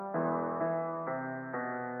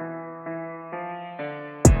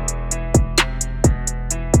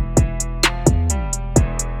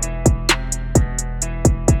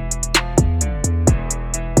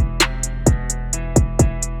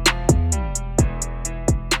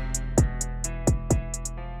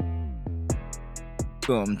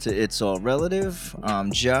Welcome to It's All Relative.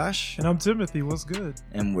 I'm Josh. And I'm Timothy. What's good?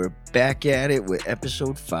 And we're back at it with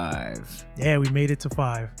episode 5. Yeah, we made it to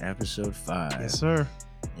 5. Episode 5. Yes, sir.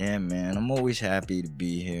 Yeah, man. I'm always happy to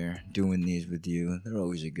be here doing these with you. They're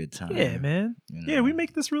always a good time. Yeah, man. You know? Yeah, we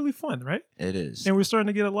make this really fun, right? It is. And we're starting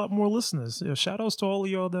to get a lot more listeners. Shout outs to all of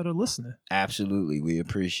y'all that are listening. Absolutely. We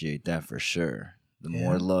appreciate that for sure. The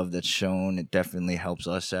more love that's shown, it definitely helps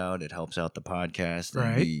us out. It helps out the podcast.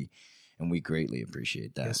 Right. And we greatly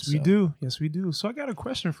appreciate that. Yes, we do. Yes, we do. So I got a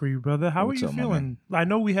question for you, brother. How are you feeling? I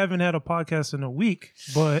know we haven't had a podcast in a week,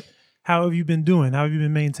 but how have you been doing? How have you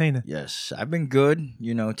been maintaining? Yes, I've been good,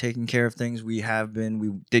 taking care of things. We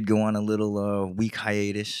did go on a little week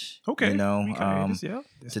hiatus. Okay. Week hiatus,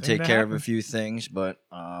 to take care of a few things, but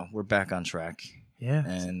we're back on track. Yeah.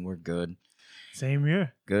 And we're good. Same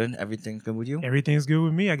here. Good? Everything's good with you? Everything's good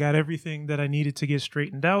with me. I got everything that I needed to get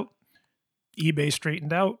straightened out. eBay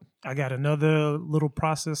straightened out. I got another little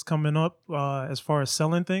process coming up as far as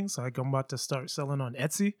selling things. Like I'm about to start selling on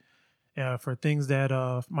Etsy for things that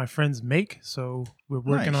my friends make. So we're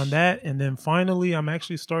working on that. And then finally, I'm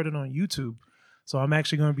actually started on YouTube. So I'm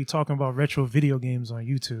actually going to be talking about retro video games on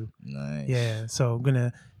YouTube. Nice. Yeah. So I'm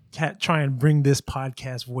going to try and bring this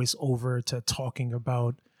podcast voice over to talking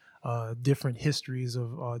about different histories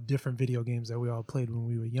of different video games that we all played when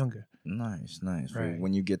we were younger. Nice. Right. Well,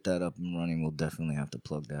 when you get that up and running, we'll definitely have to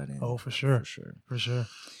plug that in. Oh, for sure. For sure.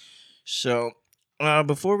 So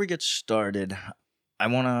before we get started, I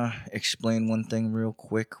want to explain one thing real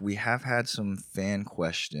quick. We have had some fan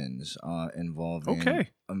questions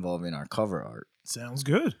involving our cover art. Sounds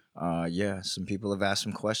good. Some people have asked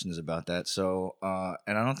some questions about that. So,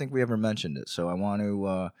 and I don't think we ever mentioned it. So I want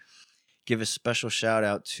to give a special shout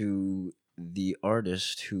out to the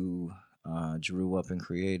artist who drew up and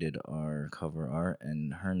created our cover art,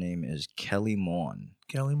 and her name is Kelly Maughan.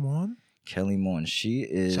 Kelly Maughan? Kelly Maughan. She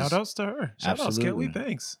is... Shout outs to her. Shout outs, Kelly.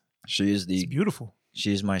 Thanks. She is It's beautiful.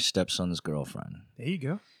 She is my stepson's girlfriend. There you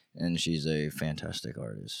go. And she's a fantastic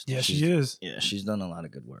artist. Yeah, she is. Yeah, she's done a lot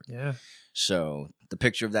of good work. Yeah. So the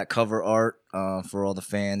picture of that cover art for all the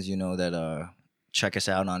fans, that check us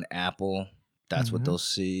out on Apple. That's what they'll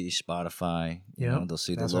see. Spotify. They'll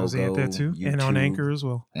see the logo. That's there too. YouTube, and on Anchor as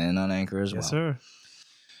well. Yes, sir.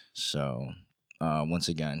 So once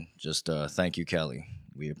again, just thank you, Kelly.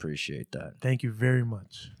 We appreciate that. Thank you very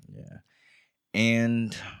much. Yeah.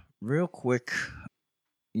 And real quick,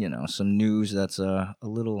 some news that's a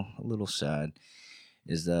little sad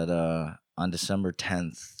is that on December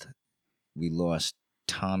 10th, we lost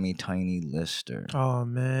Tommy Tiny Lister. Oh,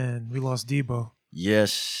 man. We lost Debo.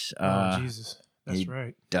 Yes. Oh, Jesus. That's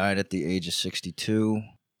right. Died at the age of 62.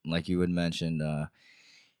 Like you had mentioned,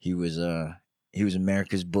 he was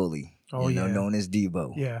America's bully. Known as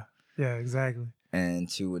Debo. Yeah, exactly. And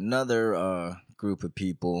to another group of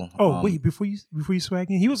people. Oh, wait, before you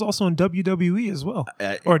swag in, he was also in WWE as well.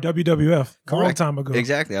 Or WWF. A long time ago.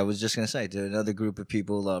 Exactly. I was just going to say, to another group of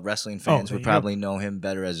people, wrestling fans would probably know him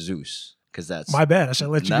better as Zeus. Because that's... My bad. I should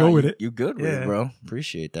let you go with it. You good with it, bro.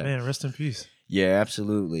 Appreciate that. Man, rest in peace. Yeah,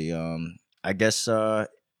 absolutely. I guess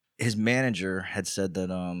his manager had said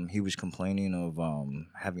that he was complaining of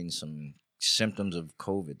having some symptoms of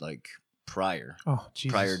COVID, like prior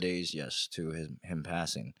days, to him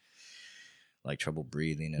passing, like trouble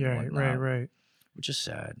breathing and whatnot. Right. Which is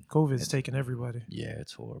sad. COVID's taking everybody. Yeah,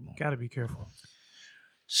 it's horrible. Got to be careful.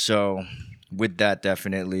 So, with that,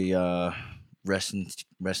 definitely rest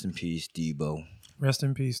in peace, Debo. Rest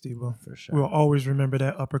in peace, Debo. For sure. We'll always remember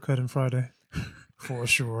that uppercut on Friday. For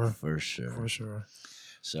sure. For sure.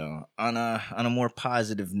 So, on a more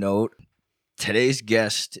positive note, today's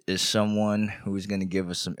guest is someone who is going to give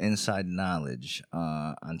us some inside knowledge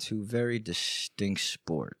on two very distinct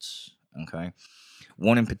sports. Okay,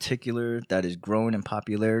 one in particular that is growing in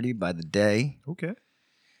popularity by the day. Okay.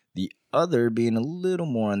 The other being a little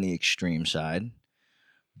more on the extreme side.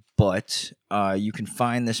 But you can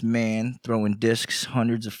find this man throwing discs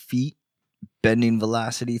hundreds of feet, bending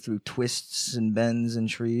velocity through twists and bends and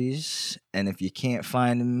trees. And if you can't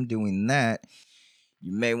find him doing that,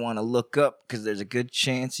 you may want to look up because there's a good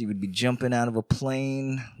chance he would be jumping out of a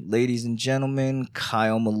plane. Ladies and gentlemen,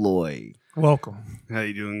 Kyle Molloy. Welcome. How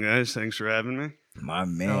you doing, guys? Thanks for having me. My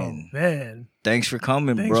man. Oh, man. Thanks for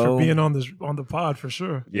coming, Thanks bro. for being on the pod for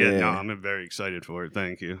sure. Yeah, no, I'm very excited for it.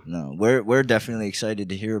 Thank you. No, we're definitely excited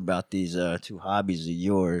to hear about these two hobbies of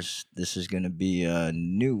yours. This is going to be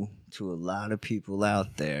new to a lot of people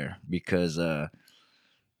out there because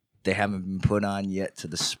they haven't been put on yet to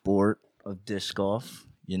the sport of disc golf,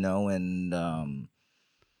 and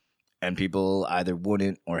people either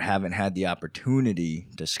wouldn't or haven't had the opportunity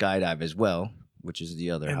to skydive as well, which is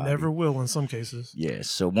the other And hobby. never will in some cases. Yeah.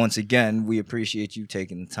 So once again, we appreciate you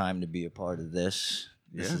taking the time to be a part of this.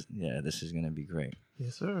 This is going to be great.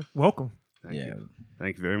 Yes, sir. Welcome. Thank you.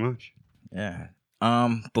 Thank you very much. Yeah.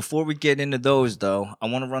 Before we get into those, though, I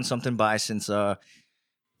want to run something by since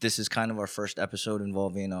this is kind of our first episode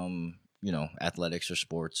involving athletics or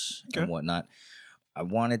sports and whatnot. I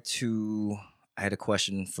had a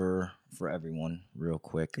question for everyone real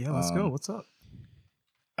quick. Yeah, let's go. What's up?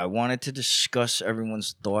 I wanted to discuss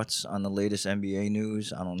everyone's thoughts on the latest NBA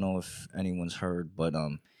news. I don't know if anyone's heard, but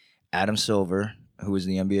Adam Silver, who is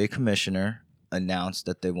the NBA commissioner, announced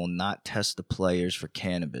that they will not test the players for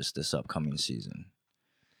cannabis this upcoming season.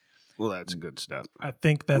 Well, that's a good step. I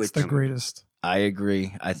think that's the greatest. I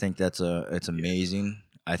agree. I think it's amazing.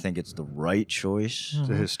 I think it's the right choice. It's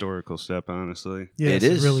a historical step, honestly. Yes,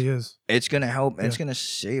 it really is. It's going to help. And it's going to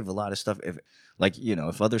save a lot of stuff. If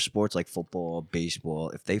other sports like football,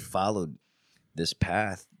 baseball, if they followed this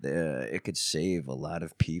path, it could save a lot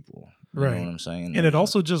of people. You know what I'm saying? And it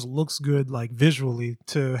also just looks good, like visually,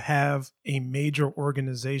 to have a major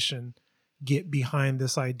organization get behind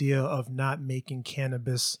this idea of not making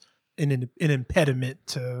cannabis an impediment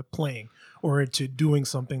to playing or to doing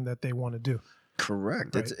something that they want to do.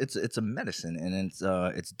 Correct. Right. It's a medicine, and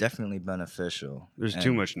it's definitely beneficial. There's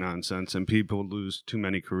too much nonsense, and people lose too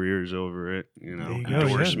many careers over it.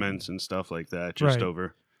 Endorsements and stuff like that, just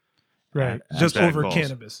over. Right. Just over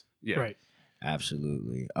cannabis. Yeah. Right.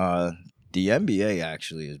 Absolutely. The NBA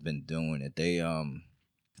actually has been doing it. They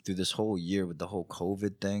through this whole year with the whole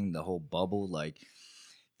COVID thing, the whole bubble, like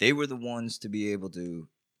they were the ones to be able to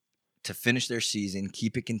finish their season,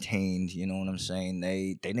 keep it contained. You know what I'm saying?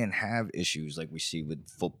 They didn't have issues like we see with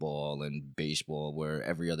football and baseball, where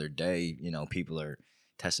every other day, people are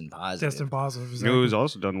testing positive. Exactly. You know who's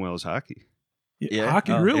also done well is hockey. Yeah.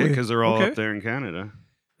 Hockey, really? Because they're all up there in Canada.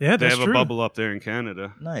 Yeah, they that's have true. a bubble up there in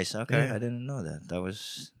Canada. Nice. Okay, I didn't know that.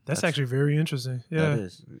 That's actually very interesting. Yeah, that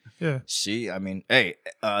is. Yeah. See, I mean, hey,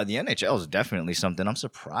 the NHL is definitely something. I'm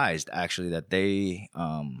surprised actually that they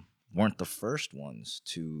weren't the first ones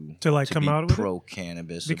to come be out with pro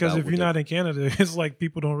cannabis. Because if you're not in Canada, it's like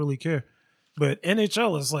people don't really care. But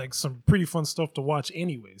NHL is like some pretty fun stuff to watch,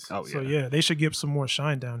 anyways. Oh yeah. So yeah, they should give some more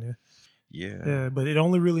shine down here. Yeah. Yeah, but it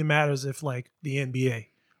only really matters if like the NBA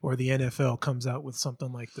or the NFL comes out with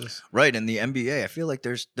something like this. Right, and the NBA, I feel like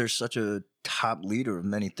there's such a top leader of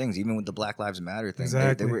many things, even with the Black Lives Matter thing.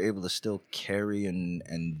 Exactly. They were able to still carry and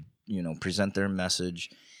present their message,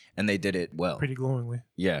 and they did it well. Pretty glowingly.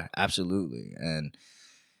 Yeah, absolutely. And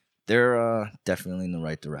they're definitely in the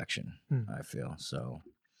right direction, I feel. So,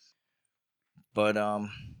 but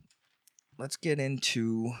let's get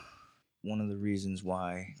into one of the reasons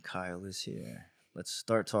why Kyle is here. Let's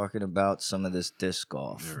start talking about some of this disc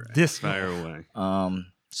golf. Right. Disc Fire away.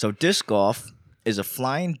 So disc golf is a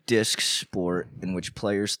flying disc sport in which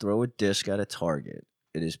players throw a disc at a target.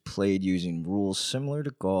 It is played using rules similar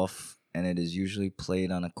to golf, and it is usually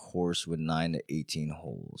played on a course with 9 to 18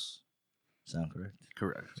 holes. Sound correct?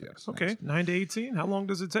 Correct, yes. Okay, 9 to 18. How long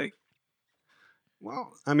does it take?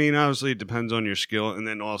 Well, I mean, obviously it depends on your skill, and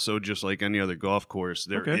then also just like any other golf course,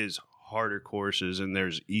 there is harder courses and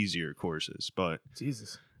there's easier courses. But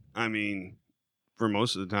Jesus, I mean, for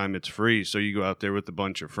most of the time it's free, so you go out there with a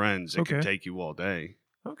bunch of friends. It could take you all day.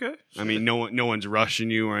 Okay. I mean, no one's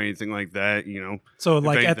rushing you or anything like that. So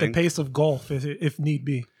like at the pace of golf, if need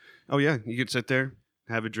be. Oh yeah, you could sit there,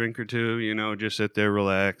 have a drink or two. Just sit there,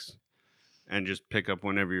 relax, and just pick up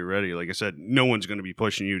whenever you're ready. Like I said, no one's going to be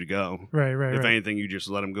pushing you to go. Right. If anything, you just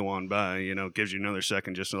let them go on by. It gives you another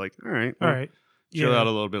second just to like, all right. Chill out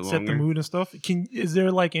a little bit longer. Set the mood and stuff. Is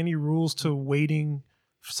there like any rules to waiting,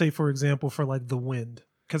 say for example, for like the wind?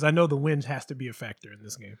 Because I know the wind has to be a factor in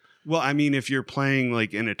this game. Well, I mean, if you're playing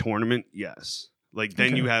like in a tournament, yes. Like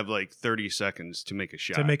then you have like 30 seconds to make a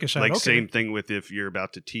shot. Like same thing with if you're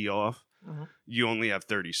about to tee off, you only have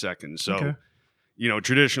 30 seconds. So,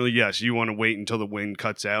 traditionally, yes, you want to wait until the wind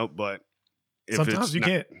cuts out, but if sometimes you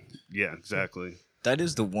can't. Yeah, exactly. That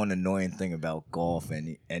is the one annoying thing about golf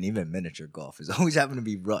and even miniature golf is always having to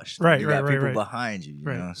be rushed. Right, you got people right. behind you, you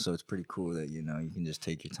know, so it's pretty cool that, you can just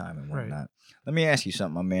take your time and whatnot. Let me ask you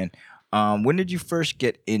something, my man. When did you first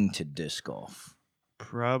get into disc golf?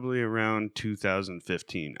 Probably around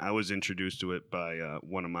 2015. I was introduced to it by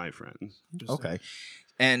one of my friends. Okay.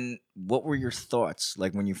 And what were your thoughts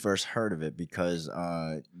like when you first heard of it? Because,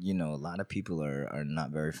 a lot of people are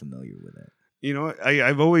not very familiar with it.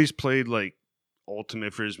 I've always played like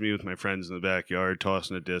ultimate frisbee with my friends in the backyard,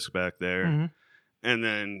 tossing a disc back there. And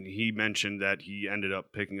then he mentioned that he ended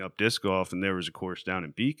up picking up disc golf, and there was a course down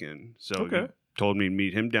in Beacon. So he told me to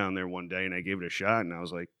meet him down there one day, and I gave it a shot, and I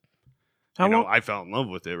was like, I fell in love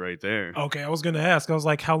with it right there. Okay, I was going to ask. I was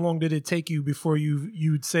like, how long did it take you before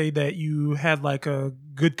you'd say that you had like a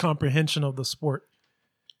good comprehension of the sport?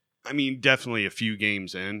 I mean, definitely a few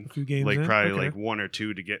games in. Like probably like one or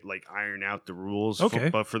two to get like iron out the rules. Okay.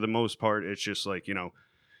 But for the most part, it's just like,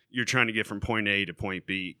 you're trying to get from point A to point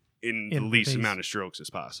B in the least amount of strokes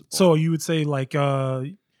as possible. So you would say like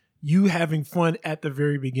you having fun at the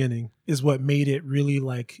very beginning is what made it really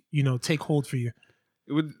like, take hold for you.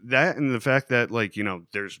 With that and the fact that like,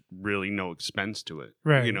 there's really no expense to it.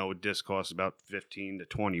 Right. A disc costs about $15 to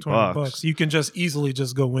 $20 bucks. You can just easily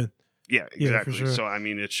just go in. Yeah, exactly. Yeah, for sure. So, I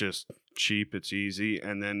mean, it's just cheap, it's easy,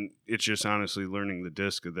 and then it's just honestly learning the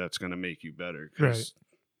disc that's going to make you better. Because,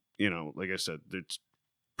 like I said, it's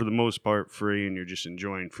for the most part free, and you're just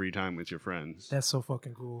enjoying free time with your friends. That's so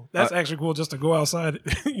fucking cool. That's actually cool just to go outside,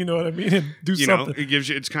 you know what I mean, and do something.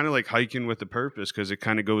 It's kind of like hiking with a purpose because it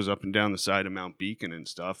kind of goes up and down the side of Mount Beacon and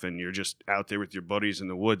stuff, and you're just out there with your buddies in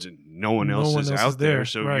the woods, and no one else is out there,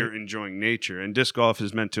 so you're enjoying nature. And disc golf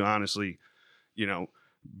is meant to honestly,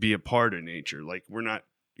 be a part of nature. Like we're not,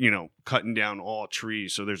 cutting down all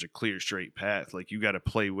trees so there's a clear straight path. Like you got to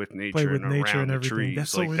play with nature and around the trees.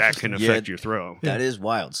 That's like so that can affect your throw. That is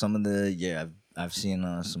wild. Some of the I've seen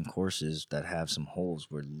some courses that have some holes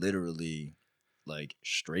where literally like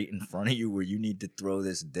straight in front of you where you need to throw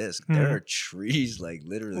this disc. There are trees like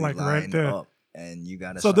literally like lined up. And you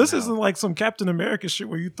gotta. So this isn't like some Captain America shit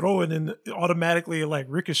where you throw it and it automatically like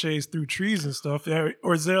ricochets through trees and stuff,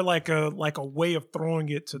 or is there like a way of throwing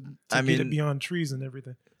it to get it beyond trees and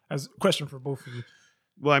everything? As a question for both of you.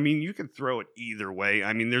 Well, I mean, you can throw it either way.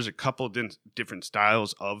 I mean, there's a couple different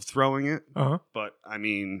styles of throwing it, but I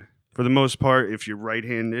mean, for the most part, if you're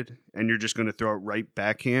right-handed and you're just going to throw it right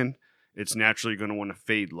backhand, it's naturally going to want to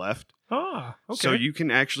fade left. Ah, okay. So you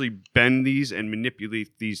can actually bend these and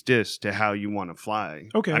manipulate these discs to how you want to fly.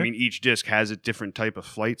 Okay. I mean, each disc has a different type of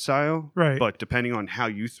flight style. Right. But depending on how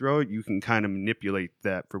you throw it, you can kind of manipulate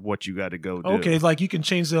that for what you got to go do. Okay, like you can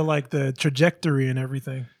change the trajectory and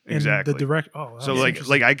everything. Exactly. And the direct. Oh, so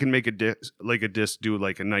like I can make a disc do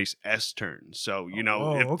like a nice S turn. So you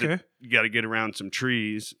got to get around some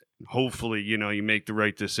trees. Hopefully, you make the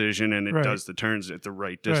right decision and it does the turns at the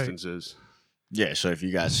right distances. Right. Yeah, so if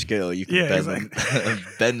you got skill, you can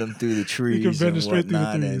bend them through the trees. You can bend them straight through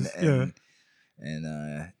the trees.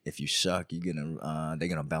 And if you suck, they're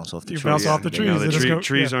gonna bounce off the trees. Bounce off the trees.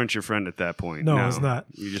 Trees aren't your friend at that point. No, it's not.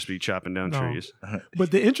 You just be chopping down trees.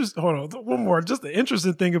 But hold on, one more. Just the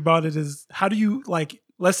interesting thing about it is, how do you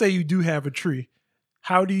let's say you do have a tree.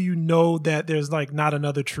 How do you know that there's not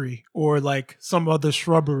another tree or some other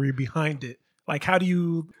shrubbery behind it? Like, how do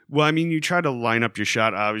you... Well, I mean, you try to line up your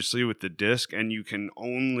shot, obviously, with the disc, and you can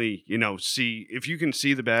only, see... If you can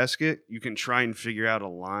see the basket, you can try and figure out a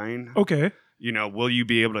line. Okay. Will you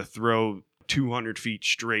be able to throw 200 feet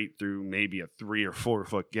straight through maybe a 3 or 4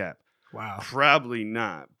 foot gap? Wow. Probably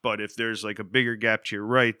not. But if there's a bigger gap to your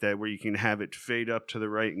right where you can have it fade up to the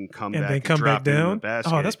right and come back and drop down in the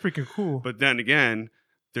basket. Oh, that's freaking cool. But then again,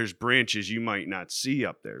 there's branches you might not see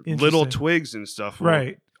up there. Little twigs and stuff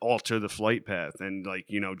will alter the flight path. And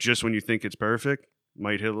just when you think it's perfect,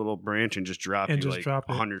 might hit a little branch and just drop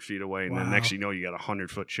 100 feet away. And then next you know, you got a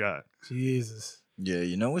 100-foot shot. Jesus. Yeah,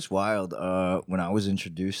 it's wild. When I was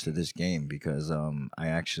introduced to this game, because I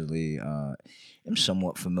actually am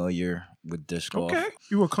somewhat familiar with disc golf. Okay,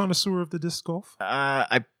 you a connoisseur of the disc golf?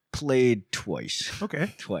 I played twice.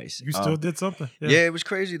 Okay, twice. You still did something. Yeah, it was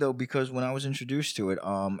crazy though, because when I was introduced to it,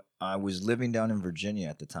 I was living down in Virginia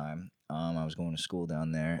at the time. I was going to school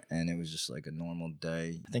down there, and it was just like a normal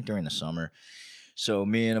day. I think during the summer. So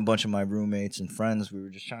me and a bunch of my roommates and friends, we were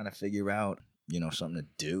just trying to figure out, something to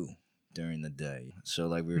do during the day. So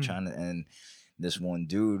we were trying to, and this one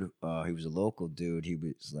dude, he was a local dude. He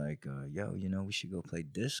was like, yo, we should go play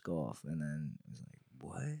disc golf. And then I was like,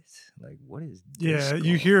 what? What is disc golf?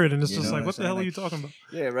 You hear it and it's just what the hell are you talking about?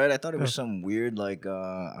 Yeah, right. I thought it was some weird, I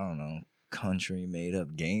don't know, country made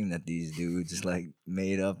up game that these dudes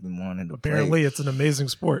made up and wanted to play. Apparently it's an amazing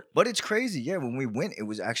sport. But it's crazy. Yeah, when we went, it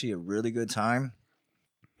was actually a really good time.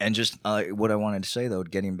 And just what I wanted to say though,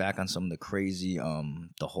 getting back on some of the crazy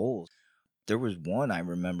the holes. There was one I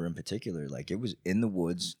remember in particular, it was in the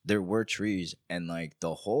woods. There were trees, and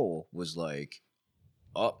the hole was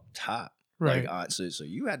up top. Right. So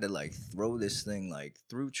you had to throw this thing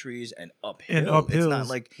through trees and uphill. And uphill. It's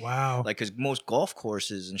not wow. Because most golf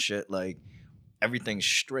courses and shit, everything's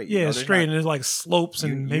straight. Yeah, it's straight, and it slopes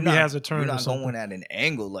and maybe has a turn. You're not or something. going at an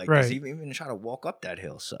angle right. Even try to walk up that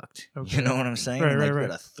hill sucked. Okay. You know what I'm saying? Right, You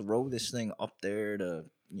gotta throw this thing up there to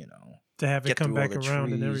have it come back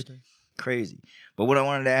around and everything. Crazy. But what I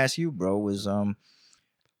wanted to ask you, bro, was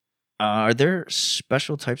Are there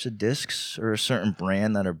special types of discs or a certain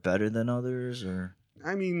brand that are better than others, or?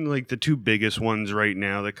 I mean, like the two biggest ones right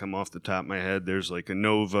now that come off the top of my head, there's like a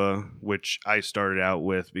Nova, which I started out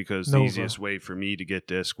with because the easiest way for me to get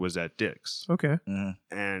disc was at Dick's. Okay.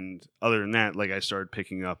 And other than that, like I started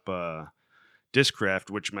picking up Discraft,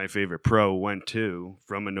 which my favorite pro went to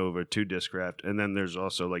from a Nova to Discraft. And then there's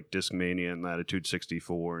also like Discmania and Latitude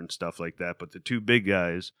 64 and stuff like that. But the two big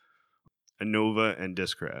guys, a Nova and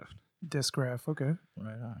Discraft. Discraft, okay.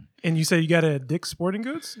 Right on. And you say you got a Dick's Sporting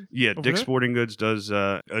Goods? Yeah, Dick's Sporting Goods does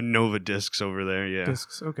a Nova discs over there, yeah.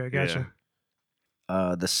 Discs, okay, gotcha.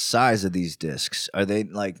 Yeah. The size of these discs, are they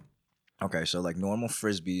like, okay, so like normal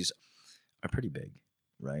Frisbees are pretty big,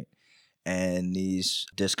 right? And these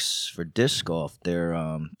discs for disc golf, they're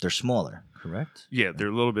smaller, correct? Yeah, they're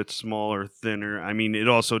a little bit smaller, thinner. I mean, it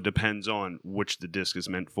also depends on which the disc is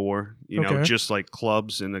meant for. You know, just like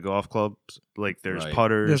clubs in the golf clubs, like there's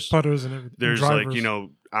putters. There's putters and everything. There's like, you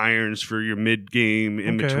know, irons for your mid game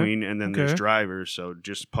in between, and then there's drivers. So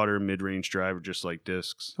just putter, mid range driver, just like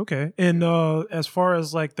discs. Okay. And as far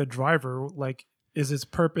as like the driver, like is its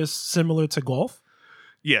purpose similar to golf?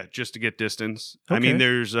 Yeah, just to get distance. I mean,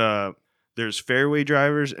 there's fairway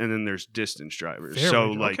drivers and then there's distance drivers.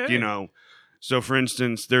 So like, you know, so for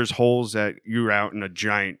instance, there's holes that you're out in a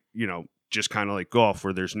giant, you know, just kind of like golf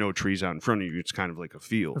where there's no trees out in front of you. It's kind of like a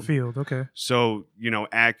field. A field, okay. So, you know,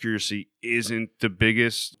 accuracy isn't the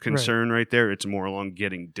biggest concern right there. It's more along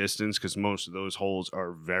getting distance because most of those holes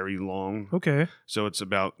are very long. Okay. So it's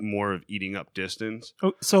about more of eating up distance.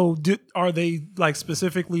 Oh, so are they like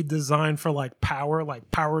specifically designed for like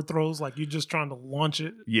power throws? Like you're just trying to launch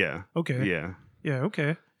it? Yeah. Okay. Yeah. Yeah,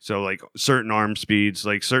 okay. So like certain arm speeds,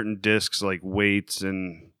 like certain discs, like weights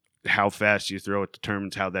and how fast you throw it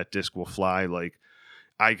determines how that disc will fly. Like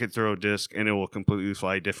I could throw a disc and it will completely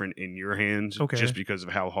fly different in your hands just because of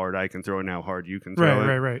how hard I can throw it and how hard you can throw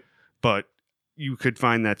it. Right. But you could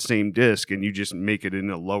find that same disc and you just make it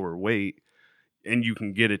in a lower weight and you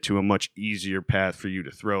can get it to a much easier path for you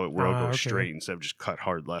to throw it where it'll go straight instead of just cut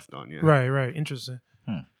hard left on you. Right. Interesting.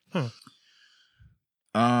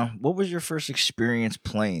 What was your first experience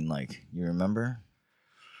playing like? You remember?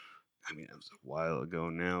 I mean, it was a while ago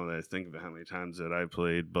now that I think of how many times that I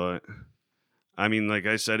played, but I mean, like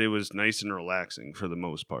I said, it was nice and relaxing for the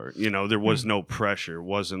most part. You know, there was no pressure. It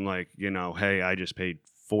wasn't like, you know, hey, I just paid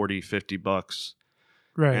 $40-$50.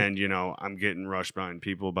 Right. And, you know, I'm getting rushed behind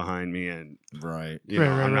people behind me and, you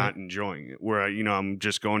know, I'm not enjoying it. Where, you know, I'm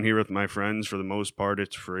just going here with my friends. For the most part,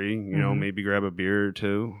 it's free. You know, maybe grab a beer or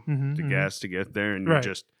two, the gas to get there, and you're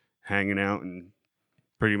just hanging out and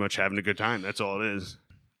pretty much having a good time. That's all it is.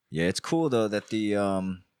 Yeah, it's cool though that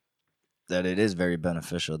that it is very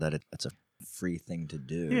beneficial that it's a free thing to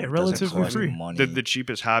do. Yeah, relatively free. Money. The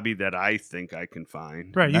cheapest hobby that I think I can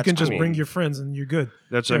find. Right, you can just bring your friends and you're good.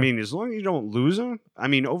 That's what I mean. As long as you don't lose them. I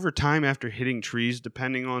mean, over time after hitting trees,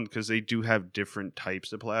 depending on because they do have different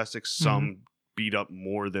types of plastics. Some beat up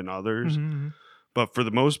more than others, but for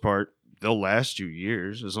the most part, they'll last you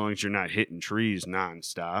years as long as you're not hitting trees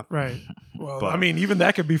nonstop. Right. Well, I mean, even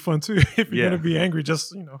that could be fun too if you're gonna be angry.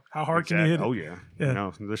 Just how hard can you hit it? Oh yeah.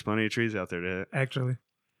 No, there's plenty of trees out there to hit. Actually.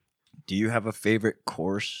 Do you have a favorite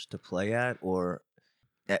course to play at, or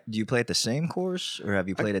do you play at the same course, or have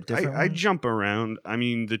you played at different? I jump around. I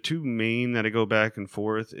mean, the two main that I go back and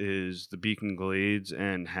forth is the Beacon Glades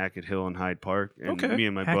and Hackett Hill and Hyde Park. And me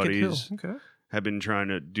and my buddies have been trying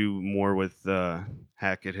to do more with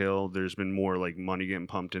Hackett Hill. There's been more like money getting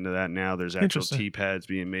pumped into that now. There's actual tee pads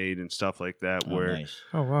being made and stuff like that.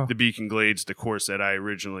 The Beacon Glades, the course that I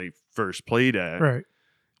originally first played at,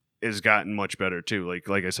 has gotten much better too.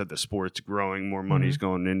 Like I said, the sport's growing, more money's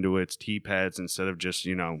going into it. It's tee pads instead of just,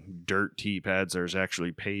 you know, dirt tee pads. There's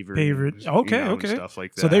actually pavers. Okay. Stuff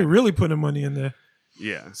like that. So they really putting money in there.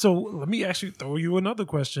 Yeah. So let me actually throw you another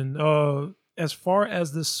question. As far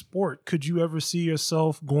as the sport, could you ever see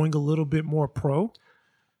yourself going a little bit more pro?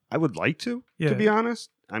 I would like to be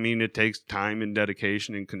honest. I mean, it takes time and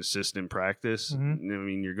dedication and consistent practice. I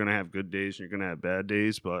mean, you're going to have good days and you're going to have bad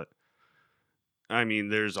days, but I mean,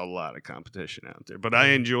 there's a lot of competition out there, but I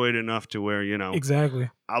enjoy it enough to where, you know,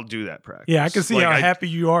 I'll do that practice. Yeah, I can see how happy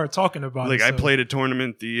you are talking about it. I played a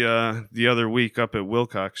tournament the other week up at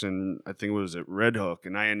Wilcox, and I think it was at Red Hook,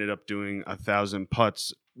 and I ended up doing 1,000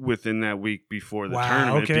 putts within that week before the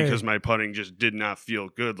tournament because my putting just did not feel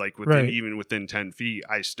good. Like even within 10 feet,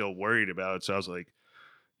 I still worried about it. So I was like,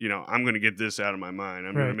 you know, I'm going to get this out of my mind.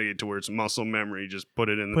 I'm going to make it to where it's muscle memory. Just put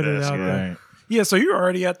it in the basket. Yeah, so you're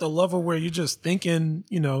already at the level where you're just thinking,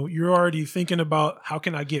 you're already thinking about how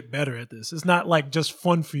can I get better at this? It's not like just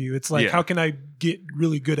fun for you. It's like, how can I get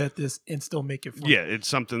really good at this and still make it fun? Yeah, it's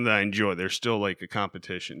something that I enjoy. There's still like a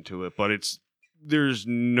competition to it, but there's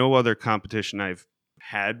no other competition I've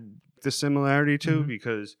had the similarity to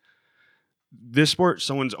because this sport,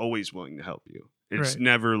 someone's always willing to help you. It's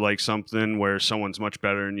never like something where someone's much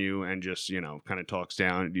better than you and just, kind of talks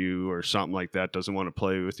down at you or something like that, doesn't want to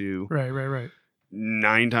play with you. Right.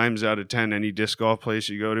 9 times out of 10, any disc golf place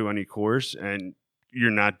you go to, any course, and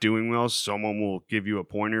you're not doing well, someone will give you a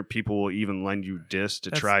pointer. People will even lend you discs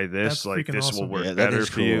to try this. Like, this awesome. will work better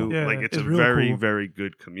for you. Yeah, like, it's a real very, cool. very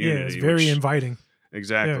good community. Yeah, it's very inviting.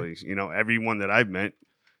 Exactly. Yeah. Everyone that I've met,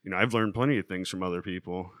 I've learned plenty of things from other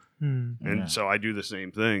people. And so I do the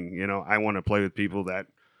same thing. I want to play with people that,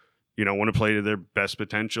 want to play to their best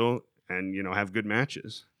potential and, have good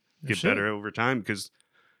matches. Get better over time because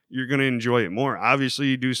you're going to enjoy it more. Obviously,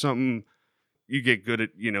 you do something, you get good at,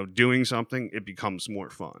 doing something, it becomes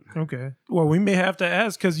more fun. Okay. Well, we may have to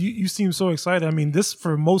ask because you seem so excited. I mean, this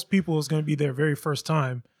for most people is going to be their very first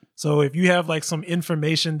time. So if you have like some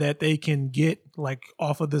information that they can get like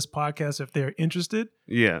off of this podcast, if they're interested,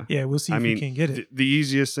 we'll see if you can get it. The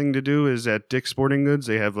easiest thing to do is at Dick's Sporting Goods.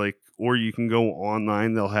 They have or you can go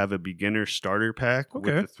online. They'll have a beginner starter pack with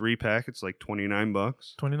the 3 pack. It's like $29.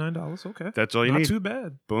 $29. Okay, that's all you need. Not too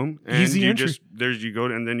bad. Boom, and easy entry. You go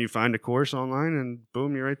and then you find a course online, and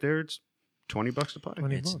boom, you're right there. It's $20 to play.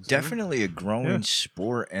 It's definitely a growing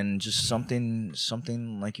sport and just something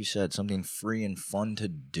like you said, something free and fun to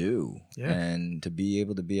do. Yeah. And to be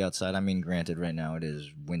able to be outside. I mean, granted, right now it is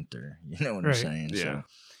winter. You know what I'm saying? Yeah. So,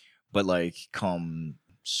 but like come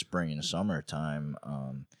spring and summertime,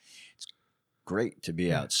 it's great to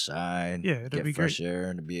be outside. Yeah, it'll get be fresh great. air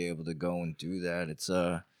and to be able to go and do that. It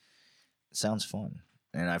sounds fun.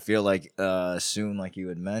 And I feel like soon, like you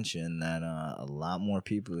had mentioned, that a lot more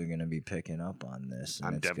people are going to be picking up on this.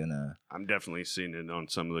 And I'm definitely seeing it on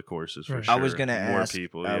some of the courses for sure. I was going to ask.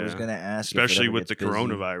 People, I was going to ask, especially with the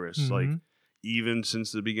coronavirus. Mm-hmm. Like, even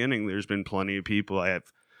since the beginning, there's been plenty of people I have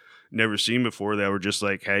never seen before that were just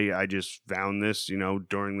like, "Hey, I just found this,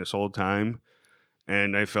 during this whole time,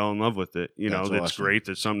 and I fell in love with it." That's awesome. great.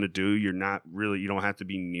 That's something to do. You don't have to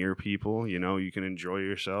be near people. You can enjoy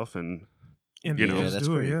yourself and. That's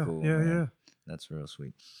pretty cool. Yeah. That's real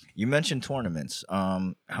sweet. You mentioned tournaments.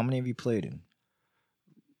 How many have you played in?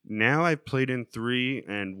 Now I've played in 3,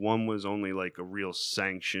 and one was only like a real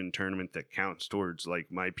sanctioned tournament that counts towards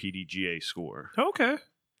like my PDGA score. Okay.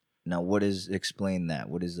 Now, explain that?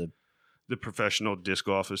 What is the Professional Disc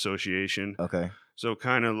Golf Association? Okay. So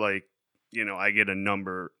kind of like, I get a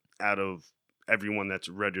number out of everyone that's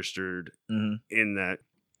registered in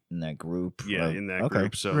that group. Yeah, in that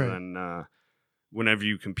group. So then whenever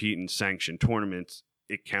you compete in sanctioned tournaments,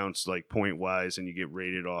 it counts like point wise, and you get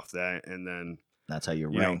rated off that, and then that's how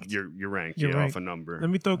you're ranked. You're ranked off a number. Let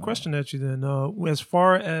me throw a question at you then. As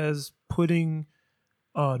far as putting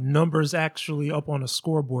numbers actually up on a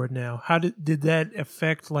scoreboard now, how did that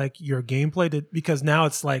affect like your gameplay? Because now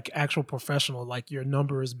it's like actual professional, like your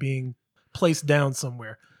number is being placed down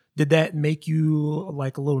somewhere. Did that make you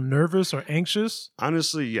like a little nervous or anxious?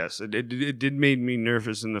 Honestly, yes. It did make me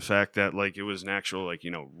nervous in the fact that like it was an actual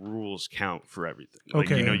rules count for everything. Like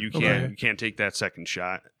you can't take that second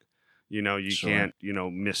shot. You can't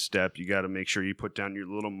misstep. You got to make sure you put down your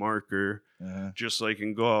little marker, just like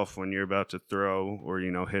in golf when you're about to throw or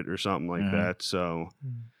hit or something like that. So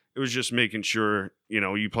it was just making sure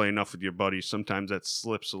you play enough with your buddies. Sometimes that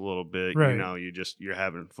slips a little bit. Right. You're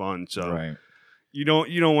having fun. So. Right. You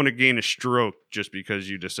don't want to gain a stroke just because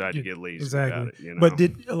you decide to get lazy about it.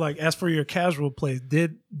 But as for your casual play,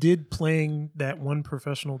 did playing that one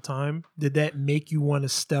professional time, did that make you want to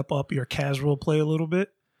step up your casual play a little bit?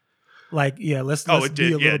 Like, let's it be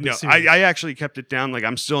did. a little bit serious. I actually kept it down. Like,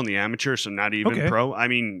 I'm still in the amateur, so not even pro. I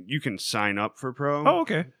mean, you can sign up for pro. Oh,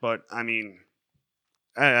 okay. But I mean,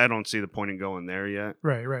 I don't see the point in going there yet.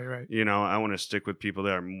 Right. I want to stick with people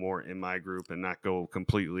that are more in my group and not go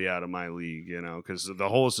completely out of my league, because the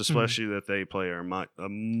holes, especially that they play, are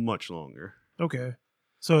much longer. Okay.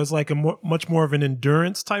 So it's like much more of an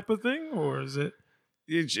endurance type of thing, or is it?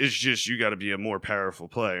 It's just you got to be a more powerful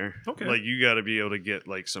player. Okay. Like you got to be able to get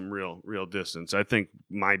like some real distance. I think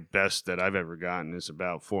my best that I've ever gotten is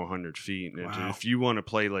about 400 feet. And wow. If you want to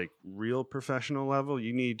play like real professional level,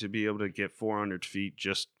 you need to be able to get 400 feet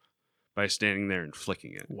just by standing there and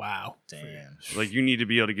flicking it. Wow. Damn. Like you need to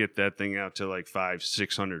be able to get that thing out to like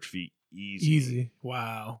 500-600 feet easy. Easy.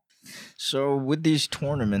 Wow. So with these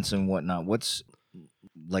tournaments and whatnot,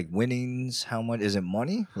 like winnings? How much is it?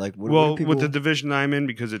 Money? Like what with the division I'm in,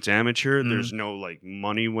 because it's amateur, there's no like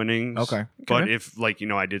money winnings. Okay. But if like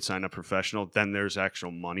I did sign up professional, then there's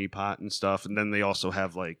actual money pot and stuff, and then they also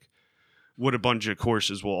have like what a bunch of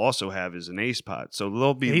courses will also have is an ace pot. So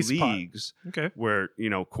there'll be leagues where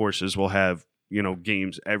courses will have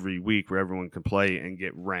games every week where everyone can play and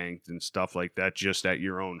get ranked and stuff like that just at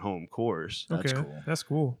your own home course. That's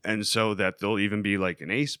cool. And so that there'll even be like an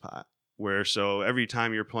ace pot where so every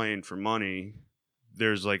time you're playing for money,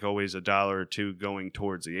 there's like always $1 or $2 going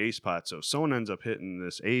towards the ace pot. So if someone ends up hitting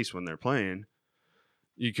this ace when they're playing,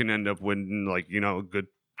 you can end up winning like a good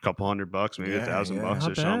couple $100, maybe $1,000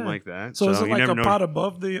 or something like that. So is it like a pot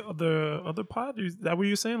above the other pot? Is that what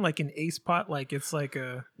you're saying? Like an ace pot? Like it's like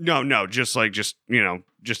a no, just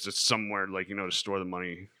somewhere like to store the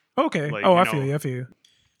money. Okay. Like, I feel you.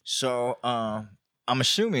 So I'm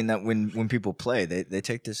assuming that when people play, they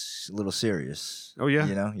take this a little serious. Oh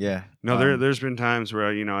yeah, yeah. No, there's been times where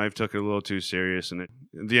I've took it a little too serious, and at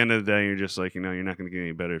the end of the day, you're just like you're not going to get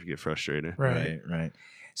any better if you get frustrated. Right.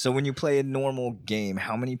 So when you play a normal game,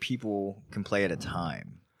 how many people can play at a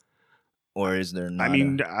time? Or is there not?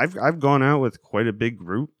 I've gone out with quite a big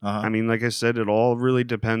group. I mean, like I said, it all really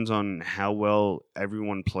depends on how well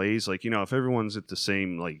everyone plays. Like, if everyone's at the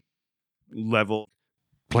same like level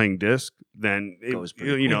playing disc, then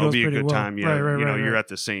it'll be a good time. Yeah, you're at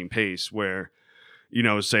the same pace where,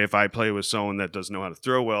 say if I play with someone that doesn't know how to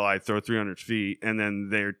throw well, I throw 300 feet, and then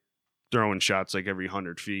they're throwing shots like every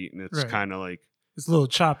 100 feet, and it's kind of like. It's a little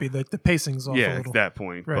choppy, like the pacing's off a little. At that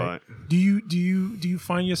point. Right. But do you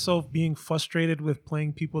find yourself being frustrated with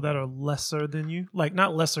playing people that are lesser than you? Like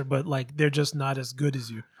not lesser, but like they're just not as good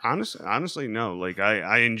as you. Honestly, no. Like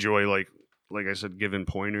I enjoy like I said, giving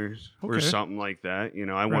pointers or something like that.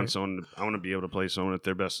 I want to be able to play someone at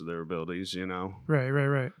their best of their abilities.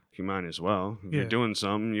 Right. You might as well. If you're doing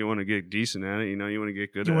something, you want to get decent at it. You want to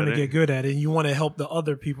get good at it. You want to get good at it. And you want to help the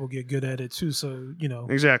other people get good at it too. So,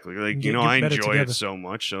 Exactly. Like, I enjoy it so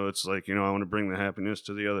much. So it's like, I want to bring the happiness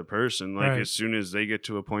to the other person. Like as soon as they get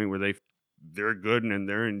to a point where they're good and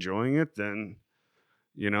they're enjoying it, then,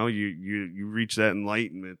 you reach that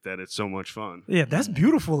enlightenment that it's so much fun. Yeah, that's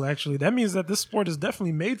beautiful, actually. That means that this sport is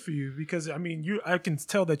definitely made for you because, I can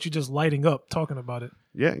tell that you're just lighting up talking about it.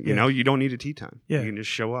 Yeah, you don't need a tee time. Yeah. You can just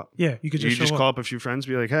show up. Yeah, you just call up a few friends,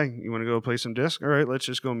 be like, hey, you want to go play some disc? All right, let's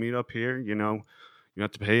just go meet up here. You don't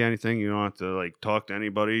have to pay anything. You don't have to, like, talk to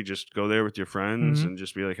anybody. Just go there with your friends and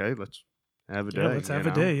just be like, hey, let's have a day. Let's have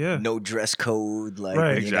a day, yeah. No dress code, like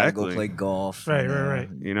when you gotta go play golf. Right.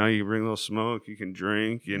 You can bring a little smoke, you can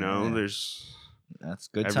drink, there's that's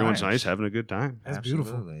good. Everyone's times. Nice having a good time. That's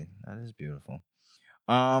Absolutely. Beautiful. That is beautiful.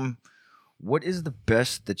 What is the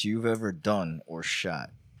best that you've ever done or shot?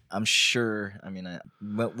 I'm sure. I'm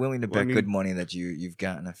willing to bet good money that you've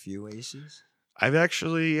gotten a few aces. I've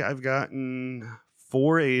gotten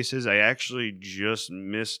 4 aces. I actually just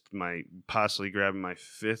missed possibly grabbing my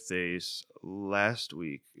 5th ace last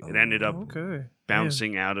week. It ended up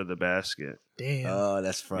bouncing out of the basket. Damn. Oh,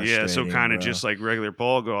 that's frustrating. Yeah, so kind of just like regular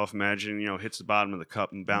ball golf. Imagine, hits the bottom of the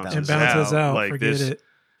cup and bounces out. Like Forget it.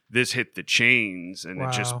 This hit the chains and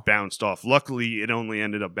it just bounced off. Luckily, it only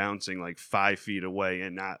ended up bouncing like 5 feet away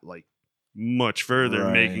and not like much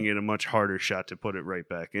further, making it a much harder shot to put it right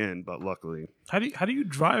back in. But luckily, how do you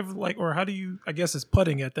drive or how do you? I guess it's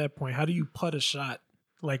putting at that point. How do you putt a shot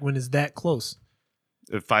like when it's that close?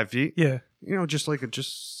 At 5 feet, yeah.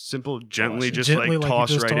 Just simple, gently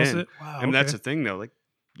toss right in. It? Wow, and that's the thing though, like.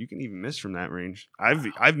 You can even miss from that range.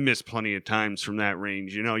 I've missed plenty of times from that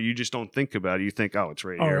range. You just don't think about it. You think, it's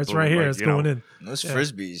right here. Oh, it's right here. It's going in. Those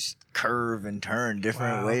frisbees curve and turn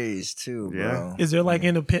different ways too, bro. Yeah. Is there like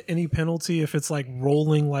any penalty if it's like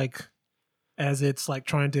rolling like as it's like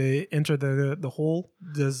trying to enter the hole?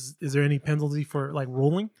 Is there any penalty for like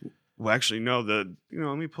rolling? Well, actually, no. Let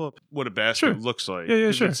me pull up what a basket looks like. Yeah,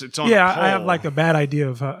 sure. It's on a pole. I have like a bad idea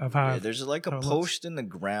of how. Yeah, there's like a post in the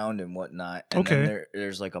ground and whatnot, and then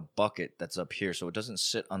there's like a bucket that's up here, so it doesn't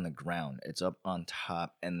sit on the ground. It's up on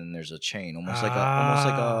top, and then there's a chain, almost like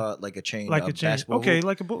a chain, like a chain. Okay, hoop.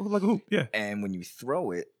 like a hoop. Yeah. And when you throw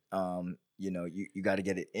it, you got to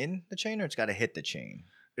get it in the chain, or it's got to hit the chain.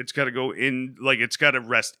 It's got to go in, like it's got to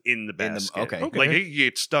rest in the basket. Okay. Like it could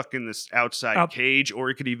get stuck in this outside cage, or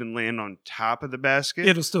it could even land on top of the basket.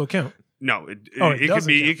 It'll still count. No, it could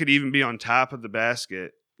be. Count. It could even be on top of the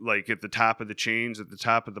basket, like at the top of the chains, at the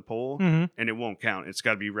top of the pole, and it won't count. It's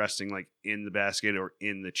got to be resting like in the basket or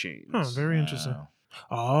in the chains. Oh, very interesting.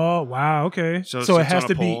 Oh, wow. Okay. So it has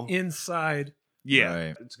to be inside.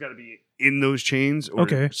 Yeah, it's got to be in those chains or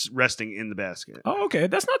resting in the basket. Oh, okay.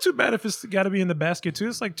 That's not too bad if it's got to be in the basket too.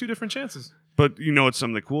 It's like 2 different chances. But you know what?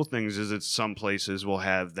 Some of the cool things is that some places will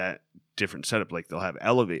have that different setup. Like they'll have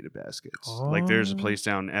elevated baskets. Oh. Like there's a place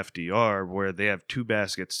down in FDR where they have 2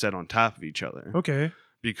 baskets set on top of each other. Okay.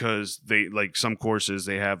 Because they like some courses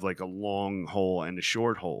they have like a long hole and a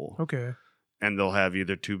short hole. Okay. And they'll have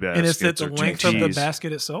either 2 baskets. And is it the length of the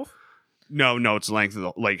basket itself? No, it's length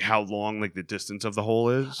of like how long like the distance of the hole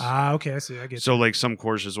is. Ah, okay, I see. I get so like some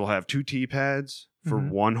courses will have 2 tee pads for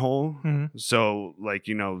 1 hole. Mm-hmm. So like,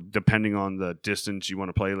 you know, depending on the distance you want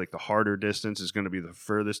to play, like the harder distance is going to be the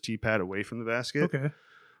furthest tee pad away from the basket. Okay.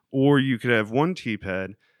 Or you could have 1 tee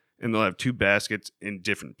pad and they'll have 2 baskets in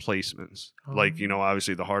different placements. Like, you know,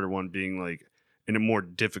 obviously the harder one being like in a more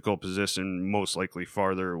difficult position, most likely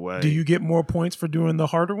farther away. Do you get more points for doing the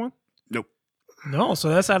harder one? Nope. No, so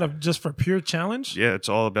that's out of just for pure challenge? Yeah, it's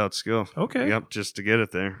all about skill. Okay. Yep, just to get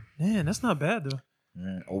it there. Man, that's not bad though.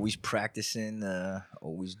 Always practicing,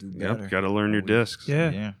 always do better. Yep, got to learn your discs.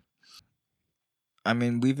 Yeah. I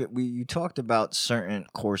mean, you talked about certain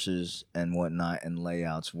courses and whatnot and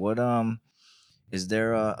layouts. What is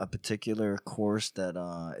there a particular course that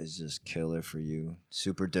is just killer for you?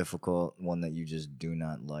 Super difficult, one that you just do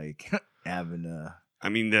not like having a. I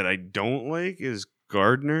mean, that I don't like is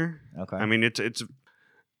Gardner. Okay. I mean, it's a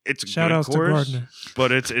shout good outs course, to Gardner,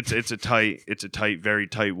 but it's a tight, very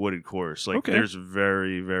tight wooded course. Like there's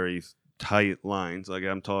very, very tight lines. Like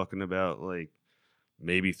I'm talking about, like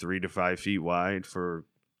maybe 3 to 5 feet wide for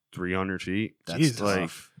 300 feet. That's like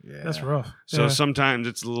tough. Yeah, that's rough. So sometimes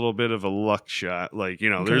it's a little bit of a luck shot. Like, you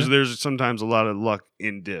know, there's sometimes a lot of luck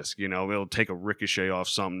in disc. You know, it'll take a ricochet off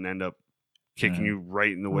something and end up kicking you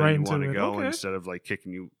right in the way you want to go instead of like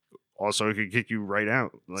kicking you. Also, it could kick you right out.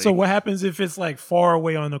 Like, so what happens if it's like far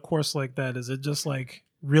away on a course like that? Is it just like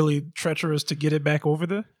really treacherous to get it back over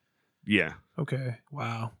there? Yeah. Okay.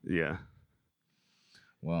 Wow. Yeah.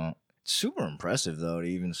 Well, it's super impressive though to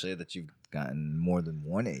even say that you've gotten more than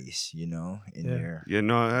 1 ace, you know, in your. Yeah,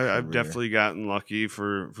 no, I've definitely gotten lucky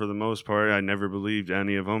for the most part. I never believed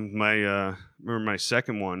any of them. Remember my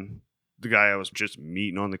second one, the guy I was just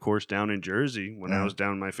meeting on the course down in Jersey when I was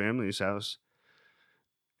down at my family's house.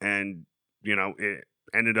 And, you know, it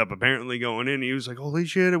ended up apparently going in. He was like, holy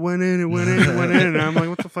shit, it went in. And I'm like,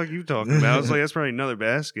 what the fuck are you talking about? I was like, that's probably another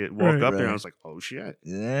basket. Walk up there and I was like, oh shit.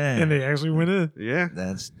 Yeah. And they actually went in. Yeah.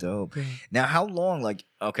 That's dope. Now, how long, like,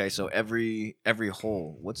 okay, so every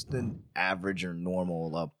hole, what's the average or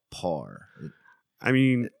normal par? I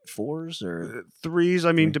mean, 4s or 3s.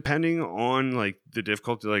 I mean, depending on like the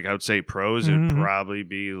difficulty, like I would say pros, it'd probably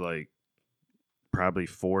be like, probably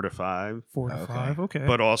 4 to 5. 4 to 5, okay.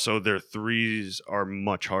 But also their 3s are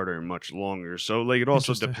much harder and much longer. So like it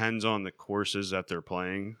also depends on the courses that they're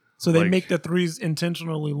playing. So they make the 3s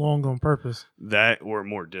intentionally long on purpose. That or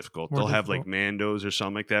more difficult. They'll have like mandos or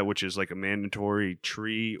something like that, which is like a mandatory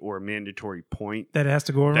tree or a mandatory point that it has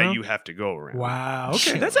to go around. That you have to go around. Wow.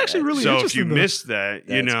 Okay, that's actually really interesting. So if you miss that,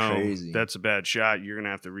 you know, crazy. That's a bad shot. You're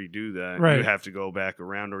gonna have to redo that. Right. You have to go back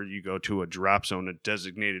around, or you go to a drop zone, a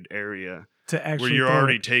designated area to actually where you're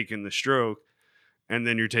already taking the stroke, and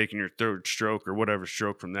then you're taking your third stroke or whatever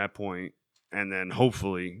stroke from that point. And then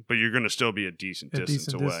hopefully, but you're going to still be a decent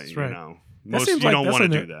distance away. You know, most you don't want to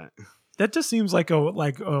do that. That just seems like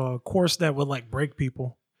a course that would like break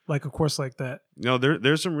people, like a course like that. No,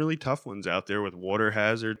 there's some really tough ones out there with water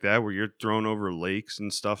hazard that where you're thrown over lakes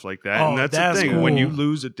and stuff like that. And that's the thing. Cool. When you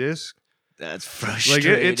lose a disc, that's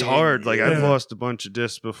frustrating. Like it's hard. Like I've lost a bunch of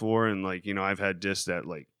discs before, and like you know I've had discs that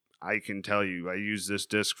like I can tell you I use this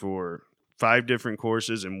disc for 5 different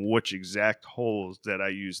courses and which exact holes that I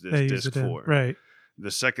use this disc for. Right. The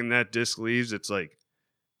second that disc leaves, it's like,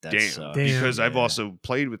 damn. Because I've also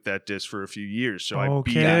played with that disc for a few years, so I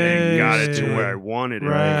beat it and got it to where I wanted it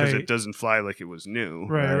because it doesn't fly like it was new.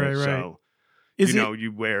 Right. So,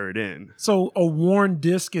 you wear it in. So a worn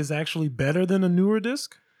disc is actually better than a newer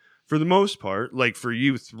disc? For the most part, like for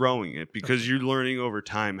you throwing it, because you're learning over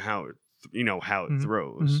time how it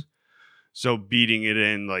throws. Mm-hmm. So beating it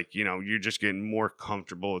in, like, you know, you're just getting more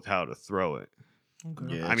comfortable with how to throw it.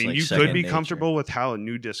 Okay. Yeah, I mean, like you could be comfortable with how a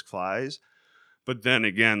new disc flies, but then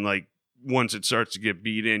again, like once it starts to get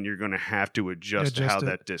beat in, you're going to have to adjust to how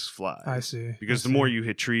that disc flies. I see. Because the more you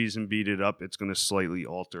hit trees and beat it up, it's going to slightly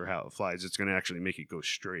alter how it flies. It's going to actually make it go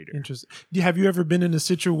straighter. Interesting. Have you ever been in a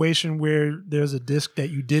situation where there's a disc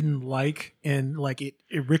that you didn't like and like it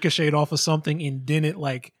ricocheted off of something and then it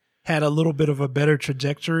like had a little bit of a better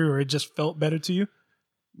trajectory or it just felt better to you?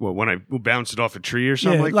 Well, when I bounced it off a tree or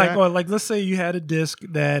something like that? Or like let's say you had a disc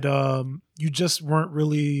that you just weren't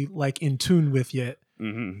really like in tune with yet.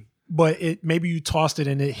 Mm-hmm. but maybe you tossed it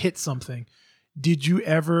and it hit something. Did you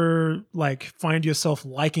ever like find yourself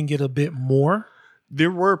liking it a bit more? There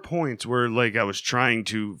were points where like I was trying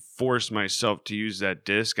to force myself to use that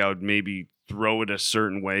disc. I would maybe throw it a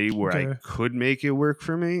certain way where I could make it work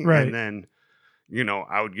for me. Right. And then,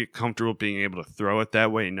 I would get comfortable being able to throw it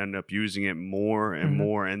that way and end up using it more and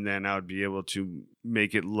more. And then I would be able to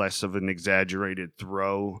make it less of an exaggerated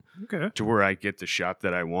throw to where I get the shot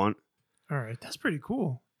that I want. All right. That's pretty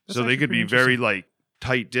cool. So they could be very like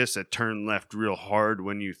tight discs that turn left real hard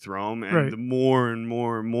when you throw them, and the more and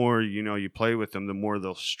more and more you play with them, the more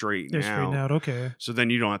they'll straighten out. Okay. So then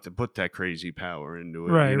you don't have to put that crazy power into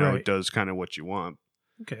it. Right, It does kind of what you want.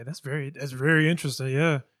 Okay, that's very interesting.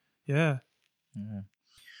 Yeah.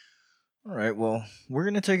 All right, well, we're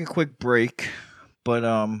gonna take a quick break, but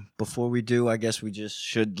before we do, I guess we just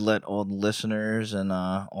should let all the listeners and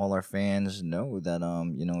all our fans know that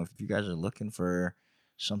if you guys are looking for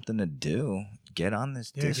something to do, get on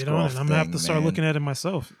this disc get on golf it. I'm gonna have to start looking at it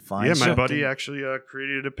myself. My buddy actually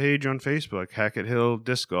created a page on Facebook, Hackett Hill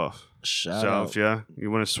Disc Golf. Shout out. If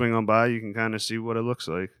you want to swing on by, you can kind of see what it looks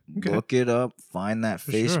like. Look it up, find that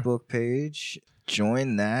Facebook page,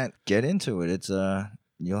 join that, get into it. It's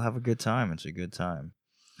you'll have a good time. It's a good time.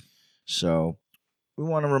 So we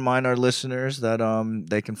want to remind our listeners that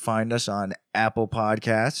they can find us on Apple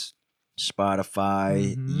Podcasts,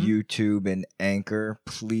 Spotify, YouTube, and Anchor.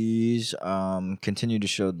 Please continue to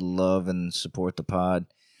show the love and support the pod.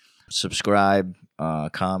 Subscribe,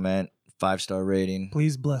 comment, 5-star rating.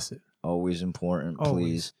 Please bless it. Always important.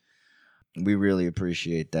 Always. Please. We really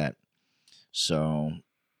appreciate that. So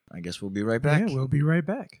I guess we'll be right back. Yeah, we'll be right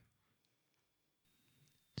back.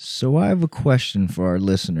 So I have a question for our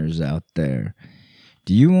listeners out there.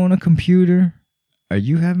 Do you own a computer? Are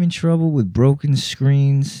you having trouble with broken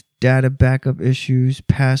screens, data backup issues,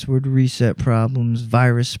 password reset problems,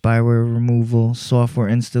 virus spyware removal, software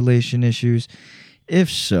installation issues? If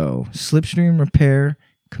so, Slipstream Repair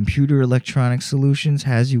Computer Electronic Solutions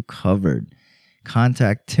has you covered.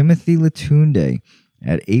 Contact Timothy Latunde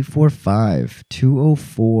at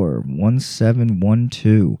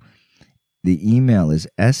 845-204-1712. The email is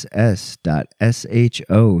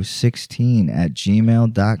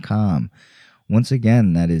ss.sho16@gmail.com. Once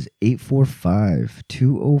again, that is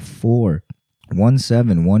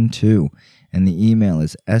 845-204-1712. And the email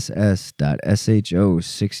is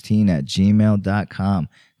ss.sho16@gmail.com.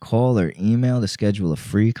 Call or email to schedule a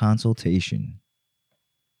free consultation.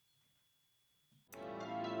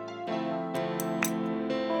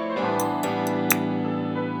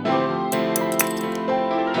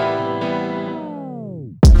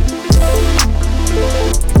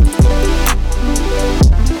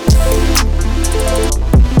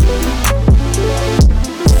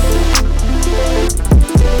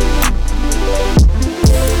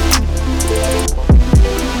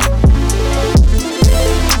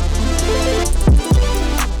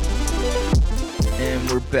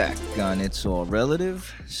 Back on It's All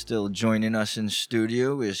Relative. Still joining us in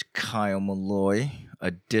studio is Kyle Molloy,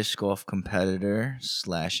 a disc golf competitor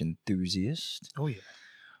 / enthusiast. Oh yeah.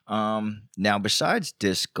 Now besides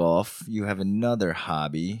disc golf, you have another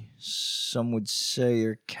hobby. Some would say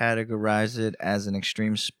or categorize it as an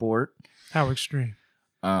extreme sport. How extreme?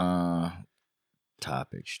 Top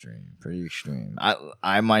extreme, pretty extreme.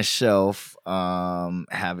 I myself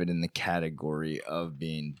have it in the category of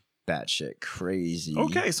being batshit crazy.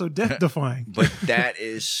 Okay, so death defying. But that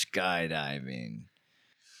is skydiving.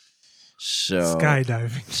 So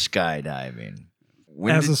skydiving.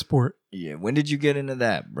 As a sport. Yeah. When did you get into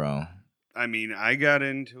that, bro? I mean, I got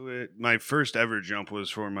into it. My first ever jump was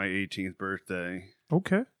for my 18th birthday.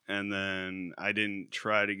 Okay. And then I didn't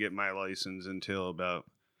try to get my license until about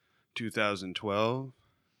 2012.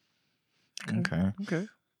 Okay.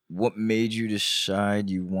 What made you decide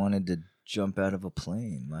you wanted to jump out of a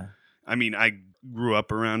plane? I mean, I grew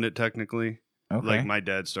up around it technically. Okay. Like my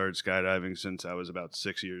dad started skydiving since I was about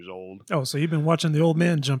 6 years old. Oh, so you've been watching the old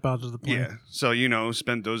man jump out of the plane. Yeah. So,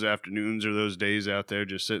 spent those afternoons or those days out there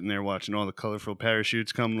just sitting there watching all the colorful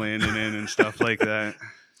parachutes come landing in and stuff like that.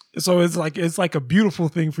 So it's like a beautiful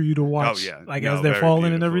thing for you to watch. Oh, yeah. Like as they're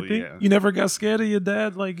falling and everything. Yeah. You never got scared of your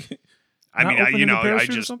dad? Like, I mean, I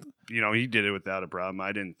just, he did it without a problem.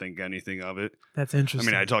 I didn't think anything of it. That's interesting.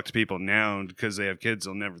 I mean, I talk to people now because they have kids,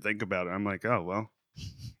 they'll never think about it. I'm like, oh, well.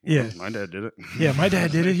 Yeah. My dad did it. Yeah, my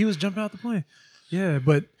dad did it. He was jumping out the plane. Yeah,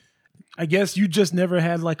 but I guess you just never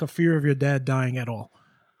had like a fear of your dad dying at all.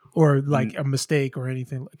 Or like a mistake or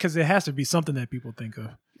anything. Because it has to be something that people think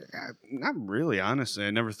of. Not really, honestly.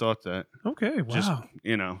 I never thought that. Okay, wow. Just,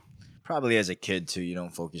 Probably as a kid too, you don't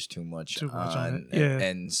focus too much on it. Yeah.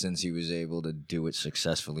 And since he was able to do it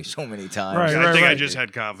successfully so many times, I think I just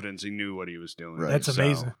had confidence. He knew what he was doing. Right. That's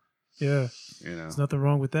amazing. Yeah, there's nothing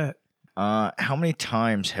wrong with that. How many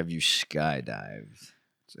times have you skydived?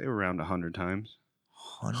 Say around 100 times.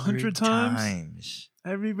 100 times. I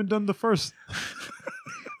haven't even done the first.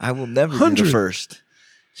 I will never do the first.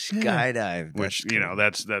 Skydive. Which,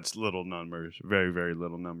 that's little numbers. Very, very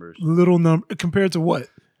little numbers. Little number compared to what?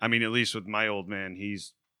 I mean, at least with my old man,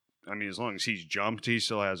 as long as he's jumped, he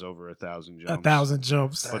still has over 1,000 jumps. 1,000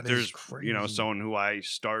 jumps. But there's, someone who I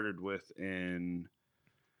started with in,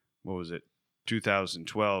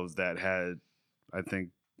 2012 that had, I think,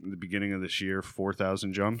 in the beginning of this year,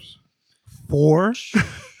 4,000 jumps. 4?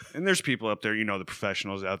 And there's people up there, the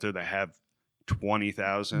professionals out there that have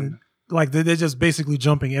 20,000. Like they're just basically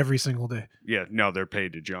jumping every single day. Yeah, no, they're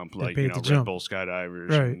paid to jump. Like, Red Bull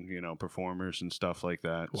skydivers and, performers and stuff like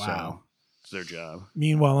that. Wow. So it's their job.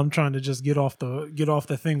 Meanwhile, I'm trying to just get off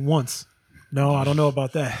the thing once. No, I don't know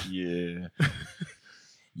about that. Yeah.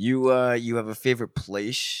 You have a favorite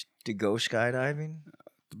place to go skydiving?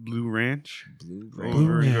 The Blue Ranch. Blue Ranch.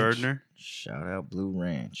 Over in Gardner. Shout out Blue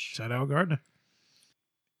Ranch. Shout out Gardner.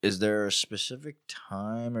 Is there a specific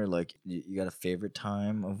time or like you got a favorite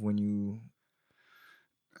time of when you?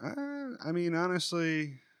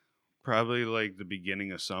 Honestly, probably like the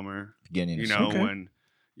beginning of summer. When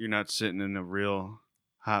you're not sitting in a real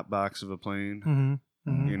hot box of a plane.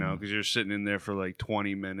 Mm-hmm. Because you're sitting in there for like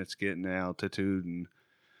 20 minutes getting to altitude, and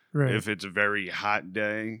if it's a very hot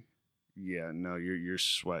day, you're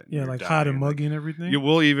sweating. Yeah, like hot and muggy and everything. You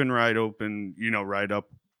will even ride up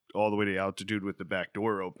all the way to altitude with the back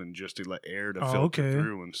door open just to let air to filter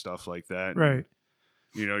through and stuff like that. Right.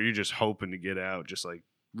 And, you're just hoping to get out, just like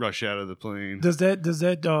rush out of the plane. Does that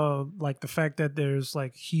like the fact that there's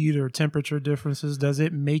like heat or temperature differences, does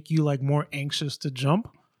it make you like more anxious to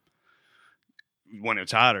jump? When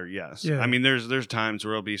it's hotter, yes. Yeah. I mean, there's times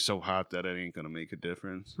where it'll be so hot that it ain't gonna make a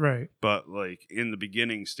difference. Right. But like in the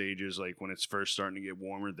beginning stages, like when it's first starting to get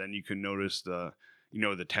warmer, then you can notice the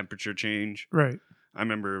temperature change. Right. I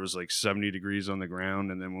remember it was like 70 degrees on the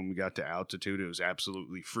ground, and then when we got to altitude, it was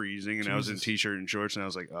absolutely freezing, and I was in t-shirt and shorts, and I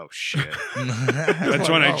was like, oh, shit. That's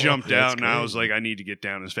when I jumped out, and I was like, I need to get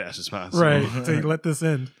down as fast as possible. Right, so you let this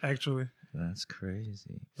end, actually. That's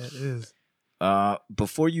crazy. That is.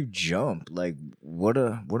 Before you jump, like, what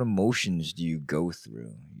emotions do you go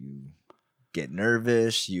through? You get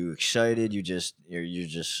nervous? You excited? You're just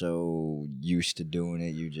so used to doing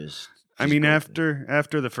it, you just...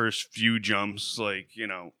 after the first few jumps, like,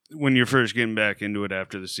 when you're first getting back into it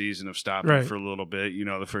after the season of stopping for a little bit,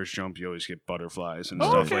 the first jump, you always get butterflies and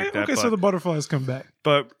stuff like that. Okay, so the butterflies come back.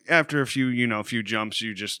 But after a few jumps,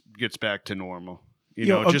 you just gets back to normal.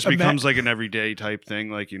 It just becomes like an everyday type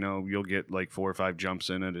thing. Like, you'll get like 4 or 5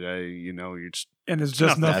 jumps in a day, and it's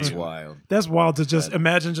just nothing. That's wild. That's wild to just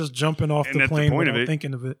imagine just jumping off the plane without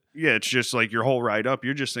thinking of it. Yeah, it's just like your whole ride up,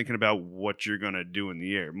 you're just thinking about what you're going to do in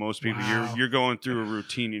the air. Most people, you're going through a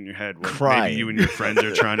routine in your head what maybe you and your friends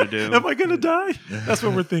are trying to do. Am I going to die? That's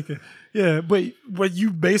what we're thinking. Yeah, but you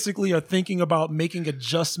basically are thinking about making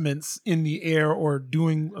adjustments in the air or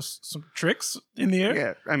doing some tricks in the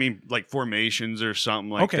air? Yeah, like formations or something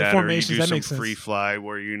like that. Formations, or you do that makes some sense. Free fly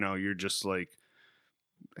where, you're just like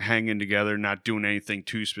hanging together, not doing anything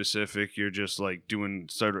too specific. You're just like doing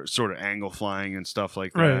sort of angle flying and stuff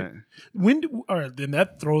like that. All right, then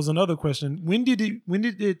that throws another question. When did it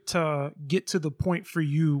get to the point for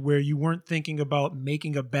you where you weren't thinking about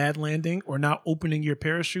making a bad landing or not opening your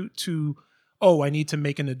parachute to, I need to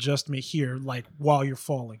make an adjustment here, like while you're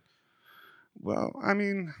falling? Well,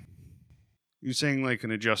 you're saying like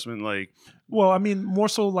an adjustment, like... Well, more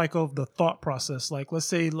so like of the thought process. Like, let's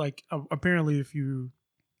say like apparently if you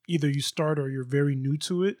either you start or you're very new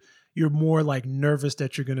to it, you're more like nervous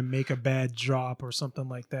that you're going to make a bad drop or something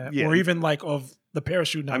like that. Yeah. Or even like of the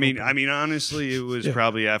parachute not open. Honestly, it was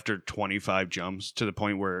probably after 25 jumps to the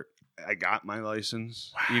point where I got my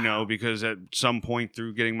license, because at some point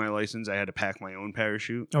through getting my license, I had to pack my own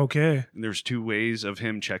parachute. Okay. And there's 2 ways of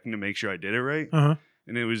him checking to make sure I did it right. Uh-huh.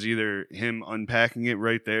 And it was either him unpacking it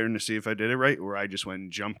right there and to see if I did it right, or I just went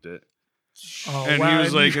and jumped it. Oh, and he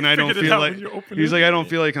was like, and I don't feel like, he's like, I don't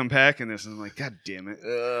feel like unpacking this. And I'm like, God damn it.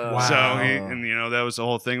 Wow. So, that was the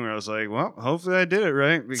whole thing where I was like, well, hopefully I did it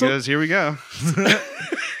right, because here we go.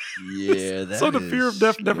 Yeah. So the fear of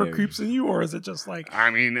death never creeps in you, or is it just like, I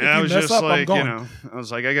was just like, I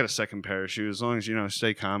was like, I got a second parachute. As long as,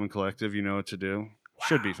 stay calm and collective, you know what to do.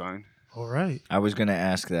 Should be fine. All right. I was going to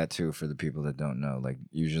ask that too for the people that don't know. Like,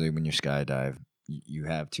 usually when you skydive, You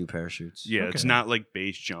have 2 parachutes? Yeah, Okay. it's not like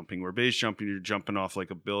base jumping. Where base jumping, you're jumping off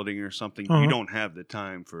like a building or something. Uh-huh. You don't have the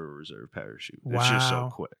time for a reserve parachute. It's just so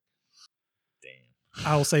quick. Damn.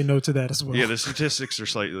 I'll say no to that as well. Yeah, the statistics are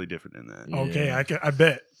slightly different in that. Okay, I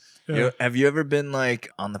bet. Yeah. Have you ever been like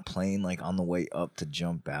on the plane, like on the way up to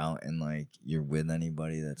jump out, and like you're with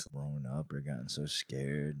anybody that's thrown up or gotten so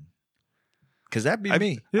scared? Because that'd be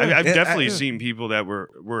me. I've definitely seen people that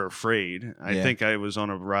were afraid. I Yeah. think I was on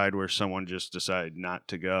a ride where someone just decided not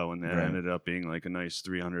to go, and that Right. ended up being like a nice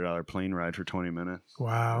 $300 plane ride for 20 minutes.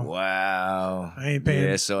 Wow. I ain't paying.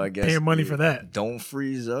 Yeah, so I guess paying money for that. Don't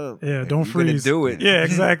freeze up. Yeah, If don't you're gonna freeze. do it. Yeah,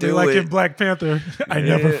 exactly. Do Like it. in Black Panther, I Yeah.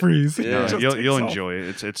 never freeze. Yeah. No, Just you'll takes off. enjoy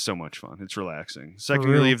it. It's so much fun. It's relaxing. Second For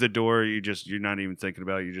you real. leave the door, you're not even thinking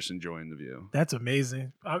about it. You're just enjoying the view. That's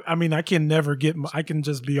amazing. I mean, I can never get. I can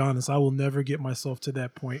just be honest. I will never get myself to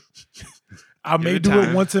that point. I may it do it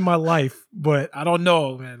time. once in my life, but I don't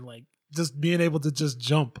know, man. Like just being able to just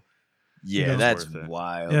jump. Yeah, You know, that's worth it.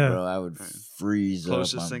 wild, Yeah. bro. I would freeze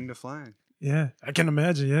Closest up. thing to flying. Yeah, I can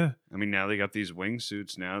imagine. Yeah. I mean, now they got these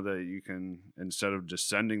wingsuits now that you can, instead of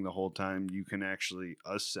descending the whole time, you can actually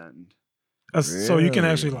ascend. So you can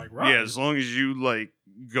Really? actually like ride. Yeah, as long as you like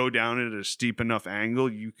go down at a steep enough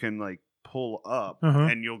angle, you can like pull up Uh-huh.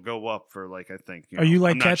 and you'll go up for like, I think, Are you,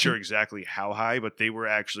 like, I'm not sure catching- exactly how high, but they were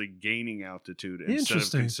actually gaining altitude instead of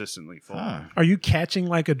Interesting. consistently falling. Huh. Are you catching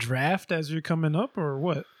like a draft as you're coming up, or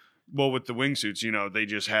what? Well, with the wingsuits, they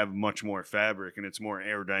just have much more fabric and it's more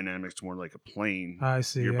aerodynamic. It's more like a plane. I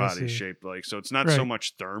see. Your I body's see. shaped like. So it's not so Right.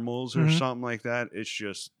 much thermals or Mhm. something like that. It's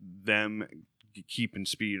just them keeping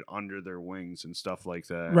speed under their wings and stuff like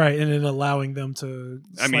that. Right, and then allowing them to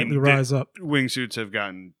I mean, slightly rise up. Wingsuits have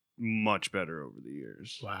gotten much better over the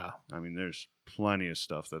years. Wow. I mean, there's plenty of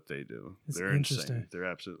stuff that they do. It's They're interesting. insane. They're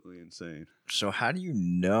absolutely insane. So how do you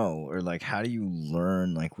know, or like how do you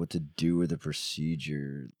learn like what to do with the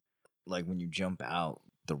procedure, like when you jump out,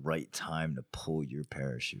 the right time to pull your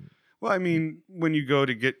parachute? Well, I mean, when you go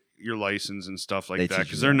to get your license and stuff like They that, teach you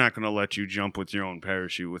because they're that. not going to let you jump with your own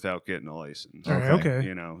parachute without getting a license. All right,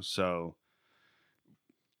 okay. So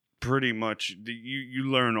pretty much you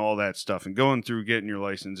learn all that stuff, and going through getting your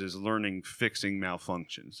license is learning fixing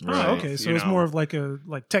malfunctions. Right. Oh, okay. So You it's know? more of like a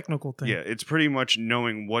technical thing. Yeah, it's pretty much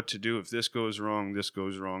knowing what to do if this goes wrong, this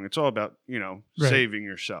goes wrong. It's all about, Right. saving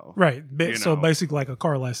yourself. Right. You So know. basically like a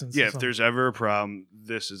car license. Yeah, or if something. there's ever a problem,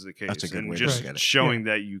 this is the case. That's a good and way to just look at it. showing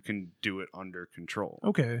that you can do it under control.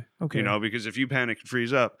 Okay. Okay. Because if you panic and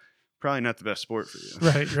freeze up, probably not the best sport for you.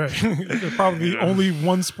 Right. Right. It's probably Yeah. only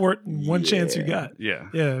one sport, and one chance you Yeah. got. Yeah.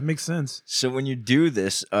 Yeah, it makes sense. So when you do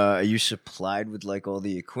this, are you supplied with like all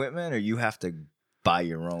the equipment, or you have to buy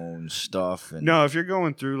your own stuff? And No, if you're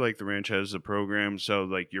going through, like, the ranch has a program, so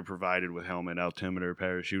like you're provided with helmet, altimeter,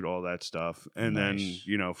 parachute, all that stuff. And Nice.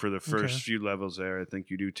 then, for the first Okay. few levels there, I think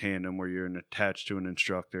you do tandem where you're attached to an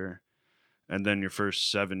instructor. And then your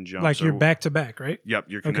first 7 jumps. Like you're are- back to back, right? Yep,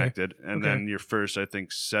 you're Okay. connected. And Okay. then your first, I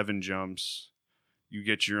think, 7 jumps, you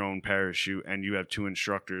get your own parachute, and you have 2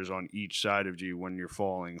 instructors on each side of you when you're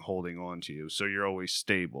falling, holding on to you. So you're always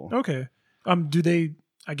stable. Okay.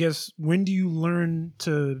 I guess when do you learn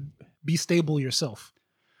to be stable yourself?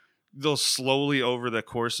 They'll slowly, over the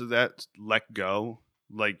course of that, let go.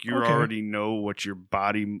 Like, you Okay. already know what your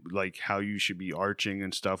body, like how you should be arching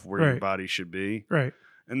and stuff, where your Right. body should be. Right.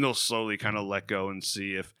 And they'll slowly kind of let go and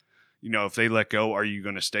see if, if they let go, are you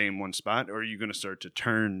going to stay in one spot, or are you going to start to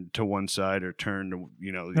turn to one side or turn to,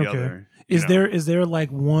 the Okay. other? Is there like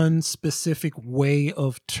one specific way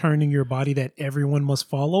of turning your body that everyone must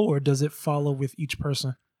follow, or does it follow with each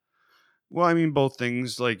person? Well, I mean, both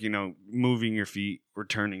things, like, moving your feet or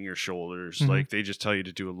turning your shoulders. Mhm. Like, they just tell you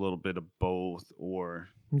to do a little bit of both, or,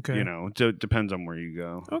 Okay. it depends on where you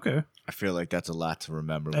go. Okay. I feel like that's a lot to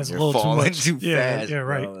remember That's a when you're little too falling much. too Yeah, fast. yeah,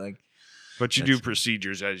 right. bro. Like, But you do That's-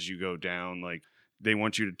 procedures as you go down. Like, they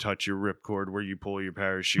want you to touch your ripcord where you pull your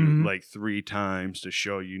parachute Mhm. like 3 times to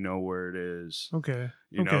show where it is. Okay.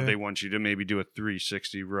 They want you to maybe do a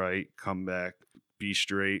 360 right, come back, be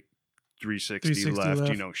straight, 360 360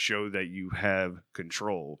 left, left. show that you have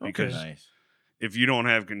control. Okay. Because nice. if you don't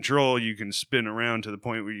have control, you can spin around to the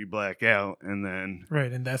point where you black out, and then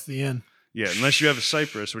Right, and that's the end. unless you have a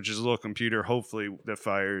Cypress, which is a little computer, hopefully that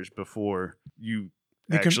fires before you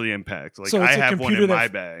actually impact. Like, so it's I a have one computer in that- my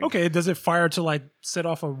bag. Okay, does it fire to like set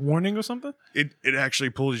off a warning or something? It actually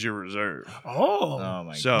pulls your reserve, Oh, Oh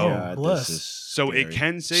my So- god, bless. this is so it scary.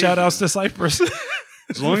 can save. shout outs you. to Cypress.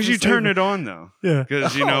 As long as you turn it on, though, Yeah,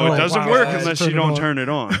 because Oh, it doesn't wow. work Yeah, unless turn you it don't on. turn it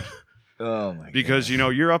on. Oh my Because god.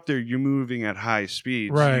 you're up there, you're moving at high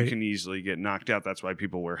speeds, Right. you can easily get knocked out. That's why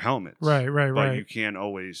people wear helmets. right, But you right. can't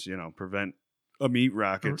always, prevent a meat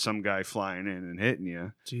rocket, some guy flying in and hitting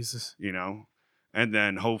you. Jesus. You know? And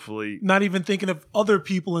then hopefully... Not even thinking of other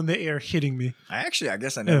people in the air hitting me. I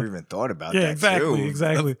guess I never even thought about that,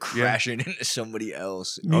 exactly. Of crashing into somebody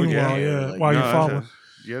else. Meanwhile, Like, while you're following.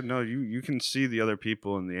 You can see the other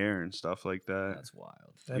people in the air and stuff like that. That's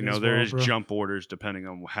wild. There is jump orders depending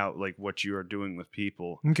on how, like, what you are doing with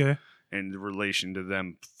people. Okay. In relation to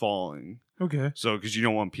them falling. Okay. So, because you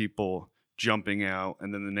don't want people jumping out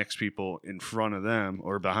and then the next people in front of them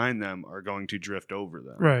or behind them are going to drift over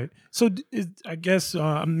them. Right. So I guess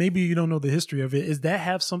maybe you don't know the history of it. Does that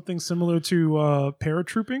have something similar to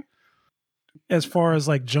paratrooping? As far as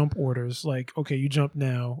like jump orders, like, okay, you jump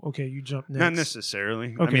now. Okay, you jump next. Not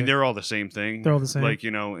necessarily. Okay. I mean, they're all the same thing. They're all the same. Like,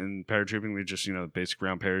 in paratrooping, they're just, basic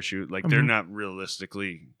ground parachute. Like, they're not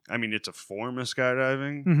realistically, I mean, it's a form of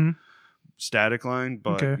skydiving, static line,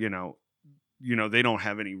 but, they don't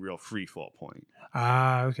have any real free fall point.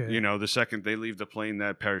 Ah, okay. The second they leave the plane,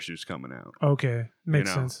 that parachute's coming out. Okay,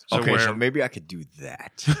 makes sense. So maybe I could do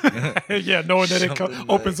that. Yeah, knowing that it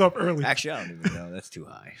opens up early. Actually, I don't even know. That's too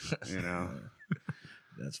high.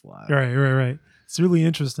 That's wild. Right. It's really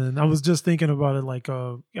interesting. I was just thinking about it. Like,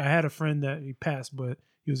 I had a friend that he passed, but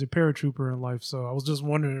he was a paratrooper in life. So I was just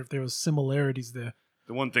wondering if there was similarities there.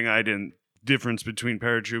 The one thing difference between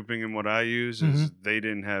paratrooping and what I use is they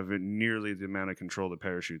didn't have nearly the amount of control of the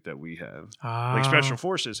parachute that we have. Like Special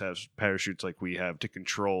Forces have parachutes like we have to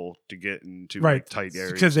control to get into like tight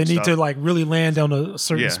areas because they need to like really land on a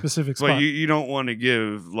certain specific spot. But you don't want to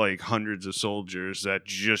give like hundreds of soldiers that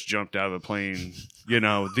just jumped out of a plane,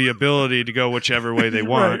 the ability to go whichever way they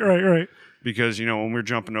want. Right. Because, when we're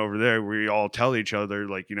jumping over there, we all tell each other,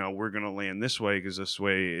 like, we're going to land this way because this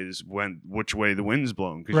way is which way the wind's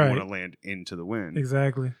blowing because you want to land into the wind.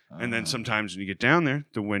 Exactly. And then sometimes when you get down there,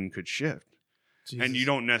 the wind could shift. Jesus. And you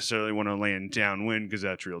don't necessarily want to land downwind because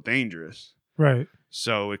that's real dangerous. Right.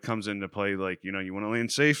 So it comes into play like, you want to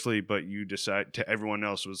land safely, but you decide everyone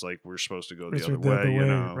else was like, we're supposed to go the other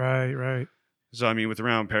way. Right. So, I mean, with the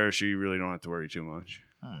round parachute, you really don't have to worry too much.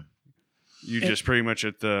 You're just pretty much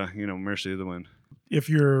at the, mercy of the wind. If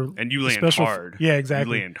you're... And you land hard. Yeah,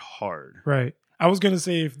 exactly. You land hard. Right. I was going to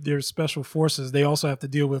say if there's special forces, they also have to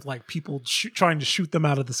deal with like people trying to shoot them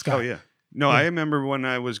out of the sky. Oh, yeah. No, I remember when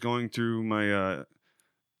I was going through my...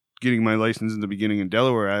 getting my license in the beginning in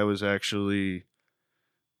Delaware, I was actually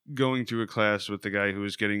going through a class with the guy who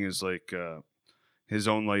was getting his like... his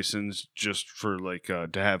own license just for like to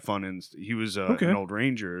have fun, and he was an old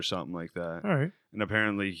ranger or something like that. All right. And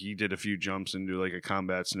apparently he did a few jumps into like a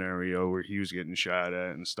combat scenario where he was getting shot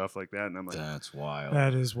at and stuff like that. And I'm like, that's wild.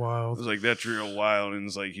 That is wild. I was like, that's real wild. And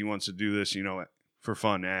it's like he wants to do this, for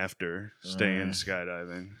fun after staying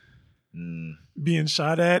skydiving. Being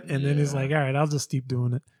shot at, and then he's like, all right, I'll just keep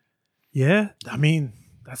doing it. Yeah, I mean,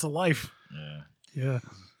 that's a life. Yeah.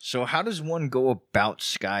 So how does one go about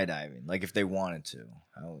skydiving? Like if they wanted to?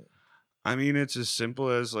 I mean, it's as simple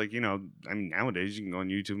as like, nowadays you can go on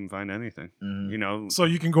YouTube and find anything, So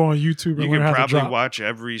you can go on YouTube and you learn can how probably to drop. watch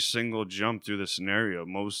every single jump through the scenario.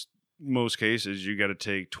 Most cases, you got to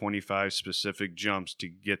take 25 specific jumps to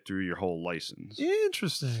get through your whole license.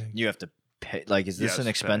 Interesting. You have to pay. Like, is this an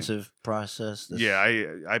expensive process? Yeah,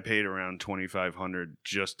 I paid around $2,500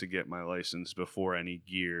 just to get my license before any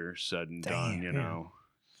gear said and done.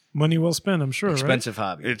 Money well spent, I'm sure. Expensive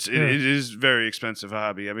hobby. It is very expensive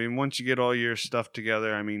hobby. I mean, once you get all your stuff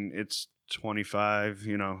together, I mean, it's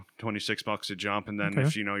 $26 a jump, and then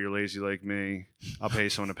if you're lazy like me, I'll pay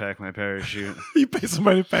someone to pack my parachute. You pay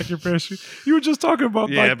somebody to pack your parachute. You were just talking about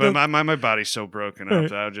but my body's so broken up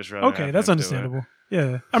that I would just rather that's understandable.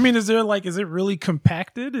 Yeah, I mean, is it really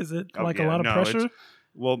compacted? Is it a lot of pressure?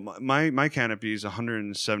 Well, my canopy is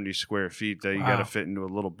 170 square feet that you got to fit into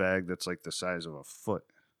a little bag that's like the size of a foot.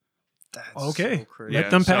 That's okay. So crazy.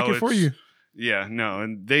 Let them pack it for you. Yeah, no,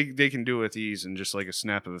 and they can do it with ease and just like a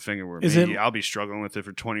snap of a finger. Where I'll be struggling with it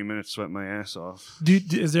for 20 minutes, sweating my ass off.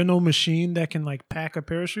 Is there no machine that can like pack a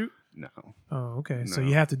parachute? No. Oh, okay. No. So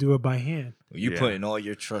you have to do it by hand. Well, you putting all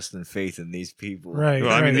your trust and faith in these people, right?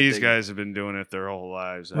 Well, I mean, these guys have been doing it their whole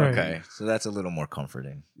lives. Okay, so that's a little more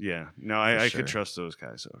comforting. Yeah. No, I could trust those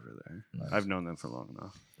guys over there. Nice. I've known them for long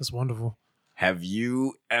enough. That's wonderful. Have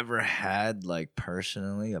you ever had, like,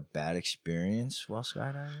 personally a bad experience while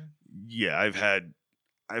skydiving? Yeah,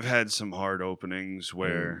 I've had some hard openings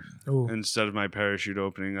where instead of my parachute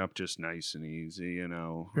opening up just nice and easy,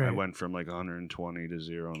 I went from like 120 to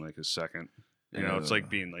 0 in like a second. It's like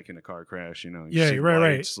being like in a car crash, You see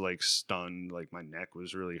lights, like stunned, like my neck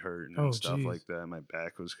was really hurting and stuff like that. My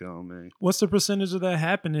back was killing me. What's the percentage of that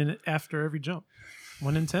happening after every jump?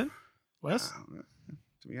 1 in 10? Less?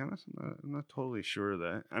 To be honest, I'm not totally sure of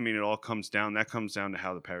that. I mean, it all comes down. That comes down to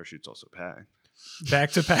how the parachute's also packed.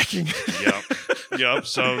 Back to packing. Yep.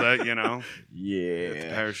 So that if the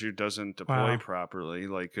parachute doesn't deploy properly,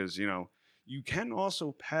 because you can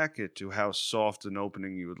also pack it to how soft an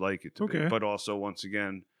opening you would like it to be. But also, once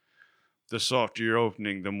again, the softer your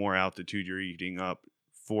opening, the more altitude you're eating up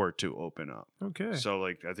for it to open up. Okay. So,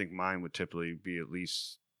 I think mine would typically be at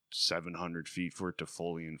least 700 feet for it to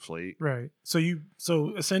fully inflate. Right.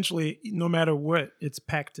 So essentially, no matter what, it's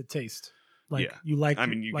packed to taste. You like. I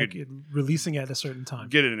mean, you like it releasing at a certain time.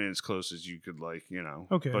 Get it in as close as you could,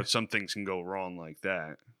 Okay. But some things can go wrong like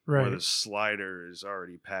that. Right. Where the slider is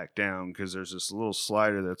already packed down because there's this little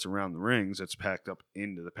slider that's around the rings that's packed up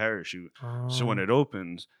into the parachute. Oh. So when it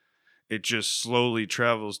opens, it just slowly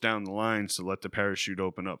travels down the lines to let the parachute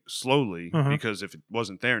open up slowly. Because if it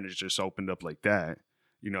wasn't there and it just opened up like that,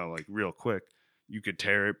 real quick, you could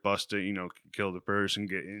tear it, bust it, kill the person,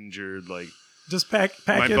 get injured, Just pack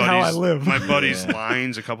it how I live. My buddy's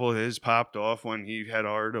lines, a couple of his popped off when he had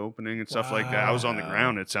hard opening and stuff like that. I was on the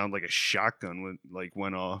ground. It sounded like a shotgun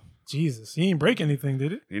went off. Jesus, he didn't break anything,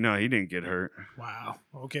 did it? He didn't get hurt. Wow.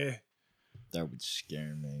 Okay. That would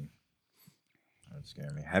scare me.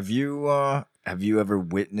 Have you ever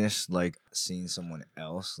witnessed seeing someone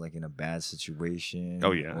else in a bad situation?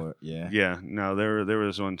 Oh yeah. Yeah. No, there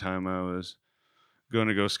was one time I was going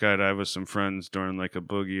to go skydive with some friends during a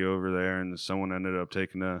boogie over there, and someone ended up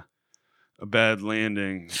taking a bad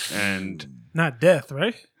landing and not death,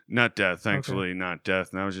 right? Not death, thankfully, not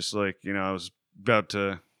death. And I was just I was about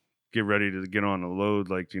to get ready to get on a load,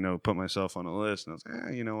 put myself on a list, and I was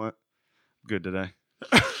like, you know what, I'm good today.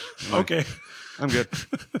 Okay. I'm good.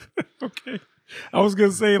 Okay. I was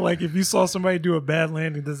gonna say, if you saw somebody do a bad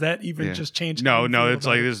landing, does that even just change? No, it's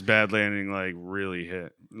this bad landing really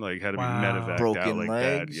hit. Had to be medevaced broken out legs?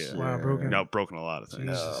 bad. Yeah. Wow, broken. No, broken a lot of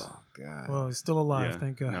things. Oh God. Well, he's still alive,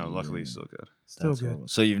 thank God. No, luckily he's still good. Still good. Horrible.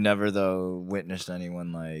 So you've never though witnessed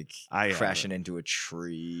anyone crashing into a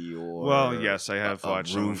tree or? Well, yes, I have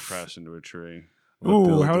watched someone crash into a tree.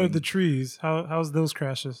 Ooh, how are the trees? How's those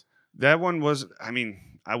crashes? That one was.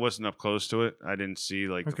 I wasn't up close to it. I didn't see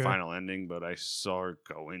the final ending, but I saw her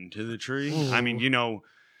go into the tree. Ooh. I mean,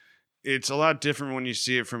 it's a lot different when you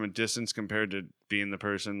see it from a distance compared to being the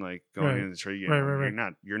person going into the tree.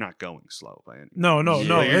 You're not going slow by any means. No.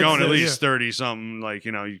 You're going at least 30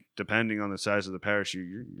 something. Depending on the size of the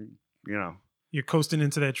parachute, you're coasting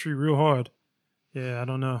into that tree real hard. Yeah, I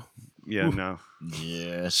don't know. Yeah, Oof. no.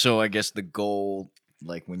 Yeah, so I guess the goal,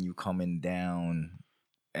 when you coming down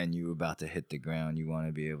and you about to hit the ground, you want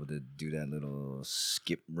to be able to do that little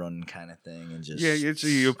skip run kind of thing and just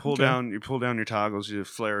you pull down your toggles, you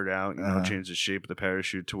flare it out, change the shape of the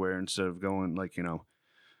parachute to where instead of going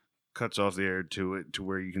cuts off the air to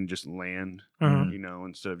where you can just land,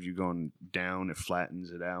 instead of you going down, it flattens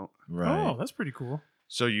it out. Right. Oh, that's pretty cool.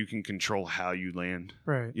 So you can control how you land.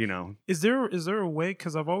 Right. Is there a way?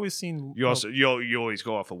 Because I've always seen you also you always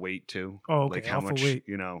go off of weight too. Oh, okay. How much weight.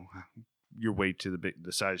 Your weight to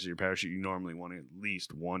the size of your parachute, you normally want at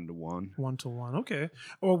least 1-to-1. 1-to-1, okay.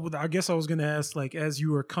 Well, I guess I was going to ask, as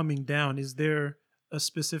you are coming down, is there a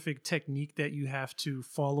specific technique that you have to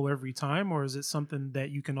follow every time, or is it something that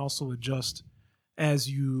you can also adjust as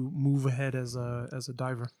you move ahead as a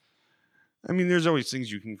diver? I mean, there's always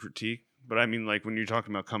things you can critique, but I mean, when you're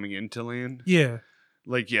talking about coming into land, yeah.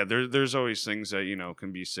 There's always things that,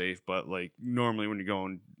 can be safe, but normally when you're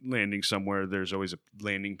going landing somewhere, there's always a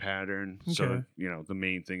landing pattern. Okay. So, the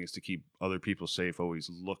main thing is to keep other people safe. Always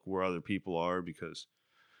look where other people are because,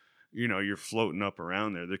 you're floating up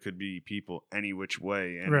around there. There could be people any which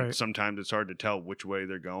way. And sometimes it's hard to tell which way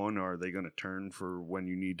they're going. Or are they going to turn for when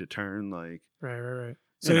you need to turn? Right.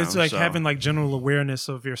 So it's having general awareness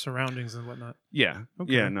of your surroundings and whatnot. Yeah.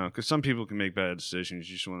 Okay. Yeah, no, because some people can make bad decisions.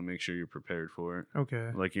 You just want to make sure you're prepared for it.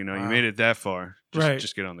 Okay. You made it that far.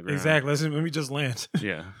 Just get on the ground. Exactly. Let me just land.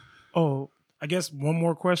 Yeah. Oh, I guess one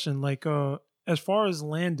more question. As far as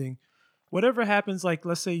landing, whatever happens,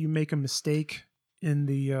 let's say you make a mistake in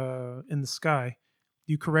the sky,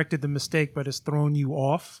 you corrected the mistake, but it's thrown you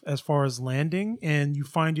off as far as landing, and you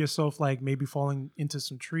find yourself maybe falling into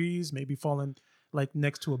some trees, maybe falling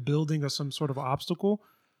next to a building or some sort of obstacle.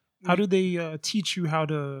 How do they teach you how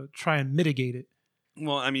to try and mitigate it?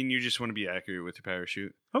 Well, I mean, you just want to be accurate with your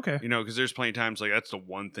parachute. Okay. Because there's plenty of times that's the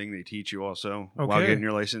one thing they teach you also while getting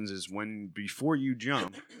your license is before you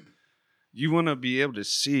jump, you want to be able to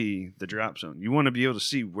see the drop zone. You want to be able to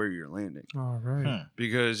see where you're landing. All right.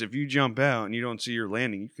 Because if you jump out and you don't see your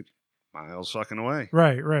landing, you could miles fucking away.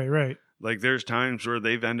 Right. Like there's times where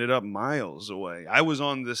they've ended up miles away. I was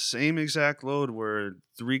on the same exact load where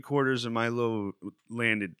 3/4 of my load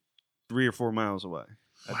landed 3 or 4 miles away.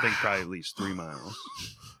 I think probably at least 3 miles.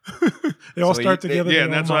 They all start together. Yeah,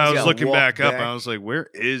 and that's why I was looking back up. I was like, where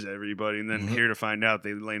is everybody? And then here to find out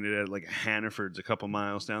they landed at like Hannaford's a couple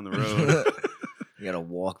miles down the road. You got to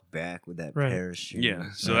walk back with that parachute.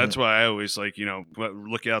 Yeah, so that's why I always like,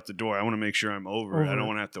 look out the door. I want to make sure I'm over. I don't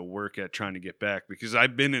want to have to work at trying to get back because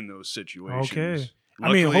I've been in those situations. Okay.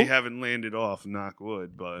 Luckily, haven't landed off, knock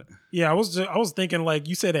wood, but yeah, I was thinking like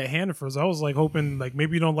you said at Hannaford's. I was like hoping like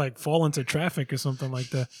maybe you don't like fall into traffic or something like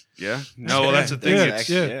that. Yeah, no, well, that's the thing.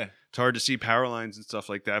 It's hard to see power lines and stuff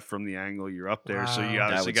like that from the angle you're up there. Wow. So you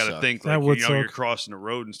obviously got to think like you're crossing the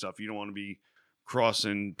road and stuff. You don't want to be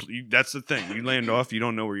crossing. That's the thing. You land off, you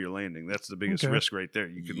don't know where you're landing. That's the biggest risk right there.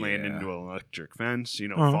 You could land into an electric fence,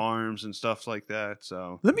 farms and stuff like that.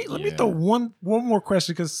 So let me throw one more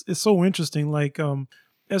question because it's so interesting. Like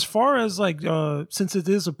as far as like since it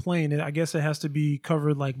is a plane, I guess it has to be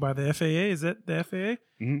covered like by the FAA. Is that the FAA?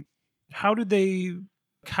 Mm-hmm. How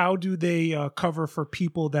do they cover for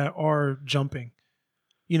people that are jumping?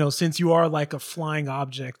 Since you are like a flying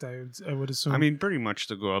object, I would assume. I mean, pretty much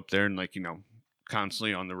to go up there and like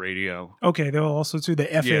constantly on the radio. Okay, they'll also to the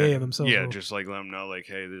FAA themselves. Yeah, just like let them know, like,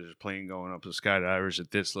 hey, there's a plane going up to skydivers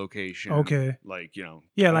at this location. Okay, like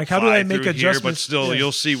yeah, like how do they make adjustments? Here, but still,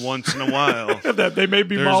 you'll see once in a while that they may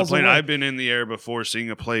be there's miles a plane. away. I've been in the air before,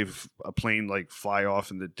 seeing a plane like fly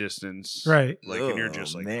off in the distance, right? Like, and you're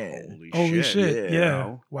just like, holy shit, shit,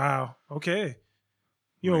 yeah. Wow, okay.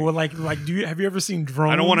 Well, like, have you ever seen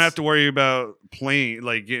drones? I don't want to have to worry about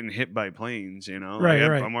getting hit by planes, Right,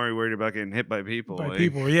 right. I'm already worried about getting hit by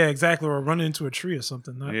people. Yeah, exactly, or running into a tree or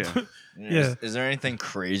something. Yeah. Is there anything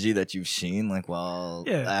crazy that you've seen, like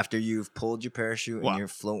after you've pulled your parachute and you're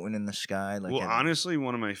floating in the sky? Honestly,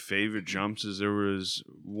 one of my favorite jumps is there was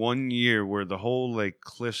one year where the whole like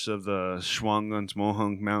cliffs of the Schwanguns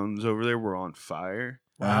Mohunk Mountains over there were on fire.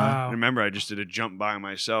 Wow. And remember, I just did a jump by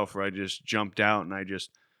myself where I just jumped out and I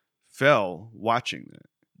just fell watching that.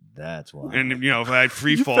 That's wild. And, if I had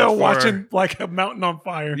free fall. Fell watching like a mountain on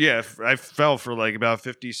fire. Yeah, I fell for like about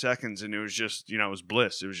 50 seconds and it was just, it was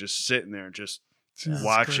bliss. It was just sitting there just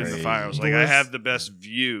watching the fire. I was like, I have the best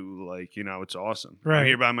view. Like, it's awesome. Right. I'm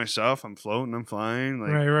here by myself. I'm floating. I'm flying.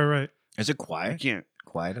 Like, right. Is it quiet? You can't.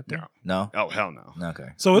 Quiet up there? No. Oh, hell no. Okay.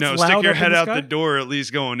 So it's loud stick your up head in the out sky? the door at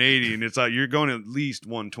least going 80 and it's like you're going at least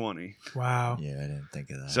 120. Wow. Yeah, I didn't think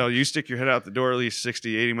of that. So you stick your head out the door at least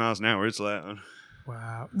 60, 80 miles an hour, it's loud.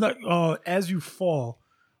 Wow. Like, as you fall,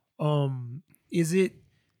 is it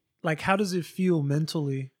like how does it feel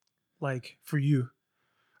mentally like for you?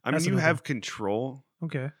 I mean, you have control.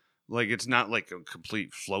 Okay. Like it's not like a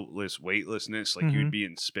complete floatless weightlessness like you'd be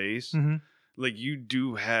in space. Mm-hmm. Like you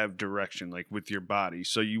do have direction like with your body.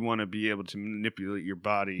 So you want to be able to manipulate your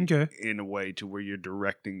body in a way to where you're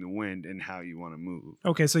directing the wind and how you want to move.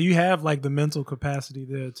 Okay, so you have like the mental capacity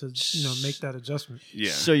there to make that adjustment.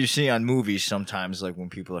 Yeah. So you see on movies sometimes like when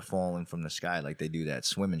people are falling from the sky, like they do that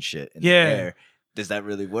swimming shit in the air. Does that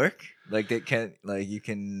really work? Like they can you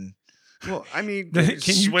can. Well, I mean,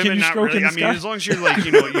 swimming not really. I mean, as long as you're like,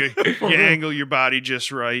 you angle your body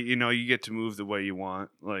just right, you get to move the way you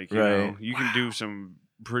want. Like, you can do some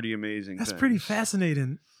pretty amazing things. That's pretty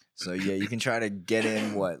fascinating. So, yeah, you can try to get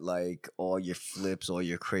in all your flips, all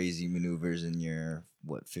your crazy maneuvers in your,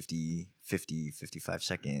 50, 55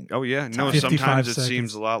 second. Oh, yeah. No, sometimes it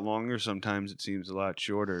seems a lot longer. Sometimes it seems a lot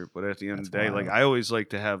shorter. But at the end of the day, like, I always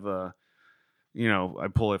like to have I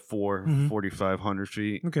pull at 4,500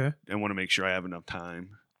 feet. Okay. I want to make sure I have enough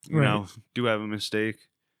time. You know, do I have a mistake?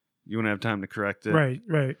 You want to have time to correct it.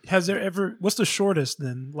 Right. Has there ever, what's the shortest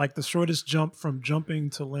then? Like the shortest jump from jumping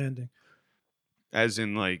to landing? As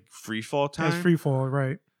in like free fall time? As free fall,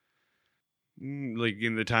 right. Like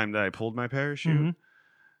in the time that I pulled my parachute?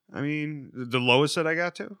 Mm-hmm. I mean, the lowest that I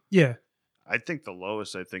got to? Yeah. I think the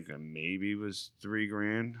lowest maybe was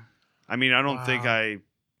 $3,000. I mean, I don't think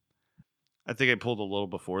I think I pulled a little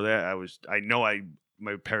before that.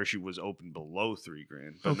 My parachute was open below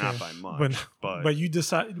 $3,000, but not by much. But you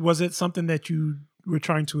decided, was it something that you were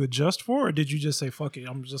trying to adjust for, or did you just say, fuck it,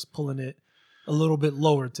 I'm just pulling it a little bit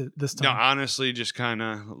lower to this time? No, honestly, just kind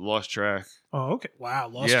of lost track. Oh, okay. Wow,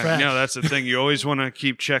 lost track. Yeah, no, that's the thing. You always want to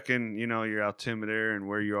keep checking, your altimeter and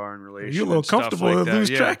where you are in relation. You're a little comfortable to lose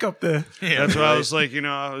track up there. Yeah, that's why I was like,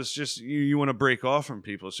 I was just, you want to break off from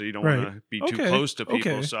people, so you don't want to be too close to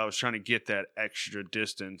people. So I was trying to get that extra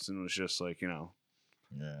distance, and it was just like,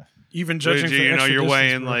 Yeah. Even judging for you know, extra you're distance,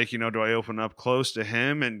 weighing bro. like, you know, do I open up close to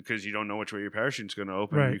him, and because you don't know which way your parachute's going to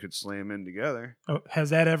open, Right. you could slam in together. Oh,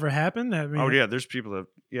 has that ever happened? I mean, Oh yeah, there's people that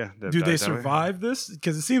that do died they that way. survive this?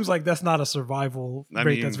 Because it seems like that's not a survival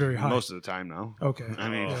rate that's very high. Most of the time, no. Okay. I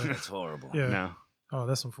mean, that's horrible. Yeah. no. Oh,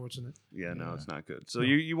 that's unfortunate. Yeah, no, it's not good. So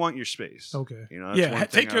you want your space. Okay. You know, that's one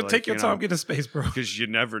thing take your time getting space, bro. Because you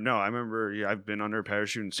never know. I remember I've been under a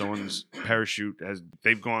parachute and someone's parachute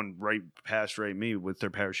they've gone right past me with their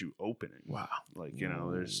parachute opening. Wow. Like, you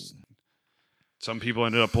know, there's some people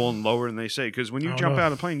ended up pulling lower than they say. Because when you jump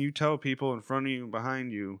out of the plane, you tell people in front of you and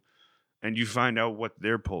behind you, and you find out what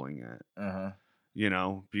they're pulling at. Uh-huh. You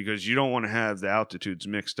know, because you don't want to have the altitudes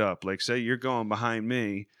mixed up. Like, say you're going behind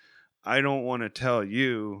me, I don't want to tell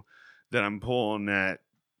you that I'm pulling at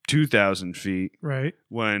 2,000 feet, right?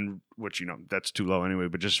 Which you know that's too low anyway.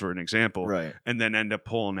 But just for an example, right? And then end up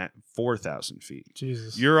pulling at 4,000 feet.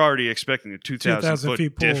 Jesus, you're already expecting a 2,000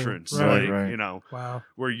 foot difference, right, like you know, wow.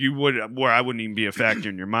 Where I wouldn't even be a factor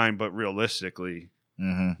in your mind, but realistically,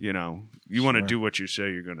 you know, you want to do what you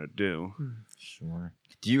say you're going to do. Sure.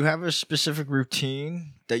 Do you have a specific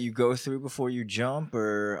routine that you go through before you jump,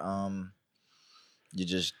 or you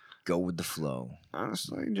just go with the flow?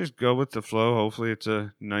 Honestly, just go with the flow. Hopefully, it's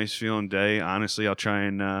a nice feeling day. Honestly, I'll try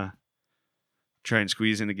and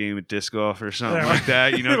squeeze in a game of disc golf or something like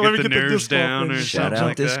that. You know, get the nerves down or something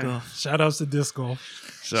like that. Shout outs to disc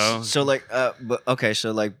golf. So like, but okay,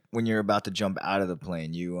 so like when you're about to jump out of the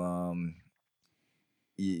plane, you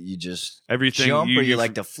just everything jump, or you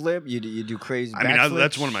like to flip. You do crazy. I mean,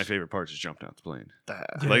 that's one of my favorite parts is jumping out the plane.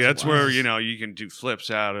 Like that's where you know you can do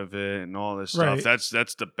flips out of it and all this stuff. That's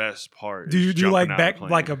the best part. Do you do like a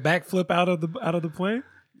backflip out of the plane?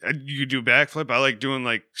 You do backflip. I like doing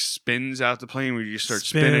like spins out the plane where you start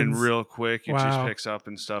spinning real quick. It just picks up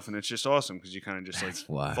and stuff, and it's just awesome because you kind of just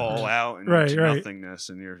fall out into nothingness,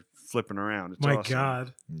 and you're flipping around. It's awesome.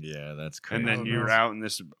 God. Yeah, that's crazy. And then you're out in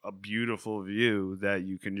this a beautiful view that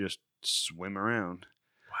you can just swim around.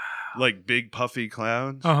 Wow. Like big puffy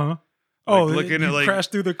clouds. Uh-huh. Looking at crash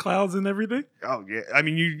through the clouds and everything? Oh, yeah. I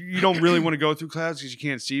mean, you don't really want to go through clouds because you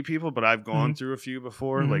can't see people, but I've gone through a few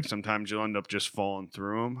before. Like sometimes you'll end up just falling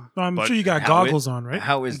through them. I'm sure you got goggles on, right?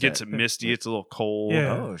 How is it? It gets misty. It's a little cold.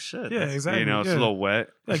 Yeah. Oh, shit. Yeah, exactly. You know, it's a little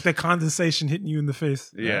wet. Like the condensation hitting you in the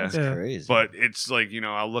face. Yeah. That's crazy. But it's like, you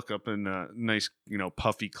know, I'll look up in a nice, you know,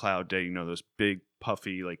 puffy cloud day, you know, those big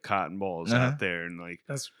puffy like cotton balls out there, and like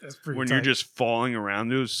that's pretty when tight. you're just falling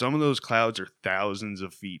around some of those clouds are thousands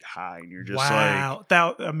of feet high, and you're just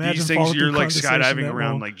imagine these things you're like skydiving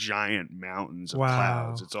around like giant mountains of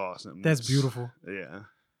clouds. It's awesome. That's beautiful. Yeah.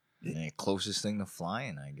 Closest thing to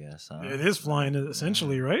flying, I guess. Huh? It is flying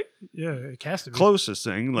essentially, right? Yeah, it has to be. Closest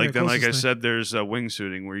thing. Like then, like I said, there's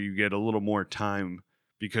wingsuiting where you get a little more time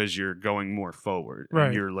because you're going more forward. Right.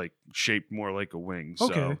 And you're like shaped more like a wing.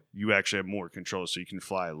 So you actually have more control, so you can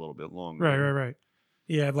fly a little bit longer. Right.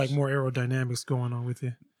 You have like more aerodynamics going on with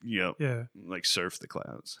you. Yep. Yeah. Like surf the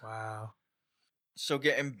clouds. Wow. So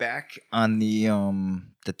getting back on the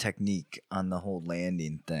technique on the whole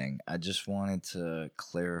landing thing, I just wanted to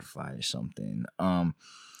clarify something.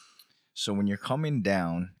 So when you're coming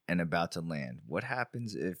down and about to land, what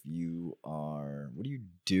happens what do you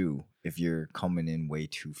do if you're coming in way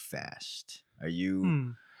too fast? How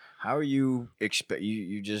are you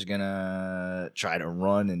you just gonna try to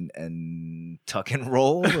run and tuck and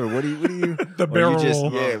roll, or what do you the barrel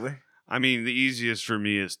roll? Yeah. I mean, the easiest for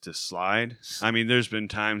me is to slide. I mean, there's been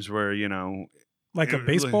times where, you know, like a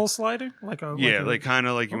baseball slider, like kind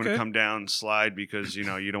of like you want to come down, slide, because you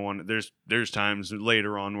know you don't want. There's times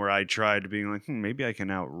later on where I tried to be like, maybe I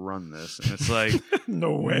can outrun this, and it's like,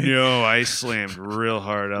 no way. No, I slammed real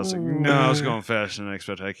hard. I was like, no, I was going faster than I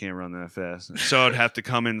expected. I can't run that fast, so I'd have to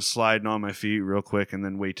come in sliding on my feet real quick, and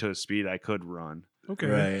then wait to a speed I could run. Okay.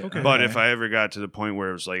 Right. Okay. But if I ever got to the point where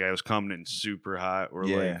it was like I was coming in super hot, or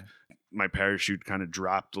like my parachute kind of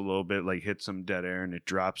dropped a little bit, like hit some dead air, and it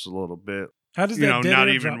drops a little bit. How does that not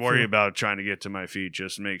even worry about trying to get to my feet,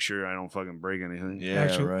 just make sure I don't fucking break anything.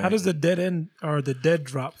 Yeah, right. How does the dead end or the dead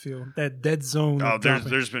drop feel? That dead zone. Oh,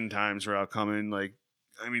 there's been times where I'll come in like,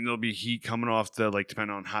 I mean, there'll be heat coming off the, like,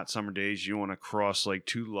 depending on hot summer days, you want to cross like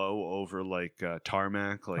too low over like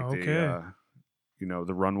tarmac, like the you know,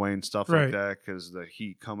 the runway and stuff like that, because the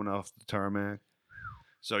heat coming off the tarmac.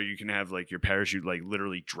 So you can have like your parachute like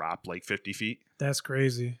literally drop like 50 feet. That's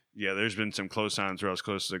crazy. Yeah, there's been some close times where I was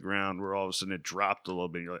close to the ground where all of a sudden it dropped a little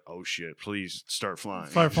bit. And you're like, oh shit, please start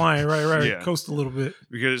flying. Start flying, right. Yeah. Coast a little bit.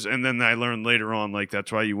 And then I learned later on, like,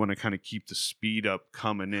 that's why you want to kind of keep the speed up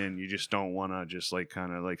coming in. You just don't want to just like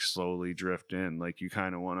kind of like slowly drift in. Like you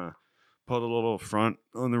kind of want to put a little front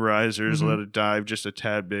on the risers, let it dive just a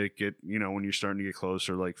tad bit. Get, when you're starting to get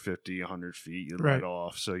closer, like 50, 100 feet, you let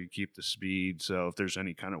off so you keep the speed. So if there's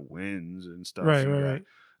any kind of winds and stuff, you got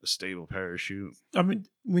a stable parachute. I mean,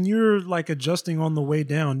 when you're like adjusting on the way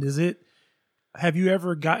down, have you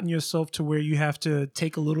ever gotten yourself to where you have to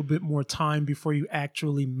take a little bit more time before you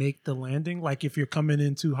actually make the landing? Like if you're coming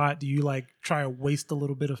in too hot, do you like try to waste a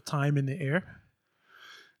little bit of time in the air?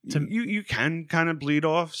 You can kind of bleed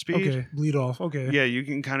off speed. Okay, bleed off. Okay. Yeah, you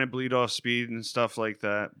can kind of bleed off speed and stuff like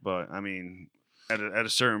that. But I mean, at a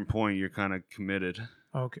certain point, you're kind of committed.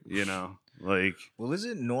 Okay. Well, is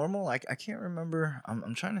it normal? I can't remember.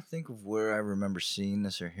 I'm trying to think of where I remember seeing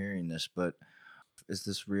this or hearing this, but is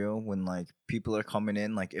this real? When like people are coming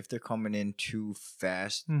in, like if they're coming in too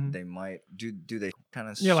fast, they might do they kind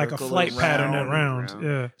of like a flight pattern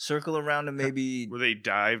around, circle around and maybe where they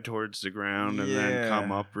dive towards the ground and then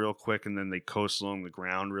come up real quick and then they coast along the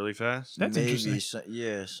ground really fast. That's interesting.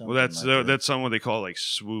 Well, that's something they call like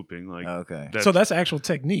swooping. Like so that's actual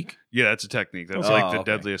technique. Yeah, that's a technique. That's like the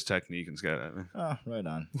deadliest technique in skydiving. Oh, right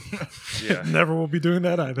on. Yeah, never will be doing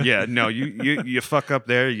that either. Yeah, no, you fuck up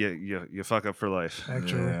there, you fuck up for life.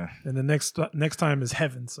 Actually, and the next time is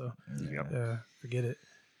heaven. So forget it.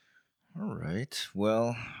 All right.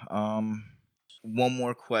 Well, one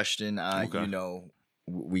more question.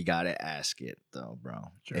 We gotta ask it though,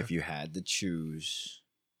 bro. Sure. If you had to choose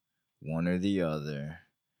one or the other,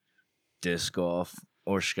 disc golf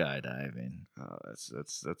or skydiving? Oh,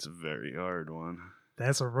 that's a very hard one.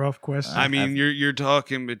 That's a rough question. I mean, you're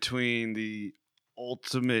talking between the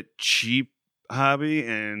ultimate cheap hobby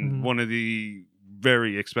and one of the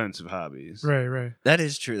very expensive hobbies. Right. That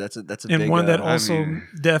is true. That's a and big one that also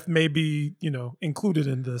death may be included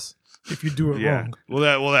in this if you do it wrong.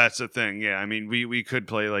 Well, that's the thing. Yeah, I mean, we could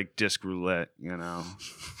play like disc roulette,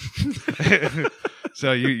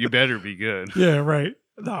 So you better be good. Yeah, right.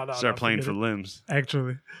 No, start playing for limbs.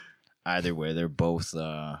 Actually, either way, they're both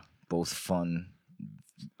fun.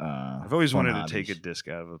 I've always wanted to take a disc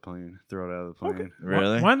out of a plane, throw it out of the plane. Okay.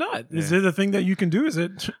 Really? Why not? Is it a thing that you can do? Is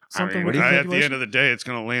it something? At the end of the day, it's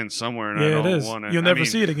going to land somewhere, and I don't want to. You'll never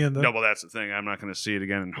see it again, though. No, well, that's the thing. I'm not going to see it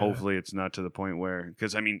again, and hopefully, it's not to the point where,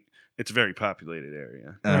 because it's a very populated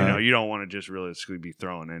area. You don't want to just realistically be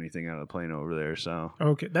throwing anything out of the plane over there. So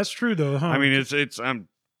okay, that's true though. Huh? I mean, it's I'm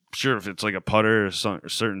sure if it's like a putter or a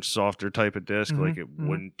certain softer type of disc, like it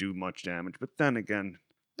wouldn't do much damage. But then again.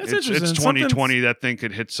 It's 2020. That thing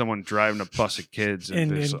could hit someone driving a bus of kids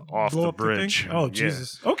and it's off the bridge. Oh,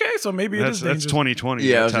 Jesus. Okay, so maybe it is dangerous. That's 2020.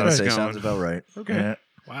 Yeah, I was going to say, sounds about right. Okay. Yeah.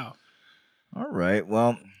 Wow. All right.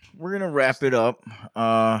 Well, we're going to wrap it up.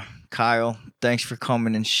 Kyle, thanks for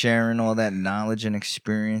coming and sharing all that knowledge and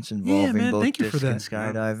experience involving both disc and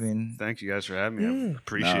skydiving. Thank you guys for having me. I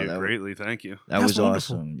appreciate it greatly. Thank you. That was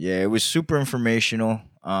wonderful. Awesome. Yeah, it was super informational.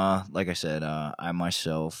 Like I said, I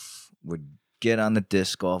myself would get on the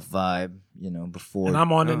disc golf vibe, before. And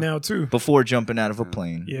I'm on it now too. Before jumping out of a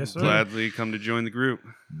plane. Yes, sir. Gladly come to join the group.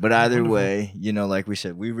 But either way, like we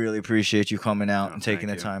said, we really appreciate you coming out and taking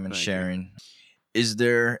the time and sharing. Is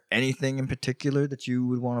there anything in particular that you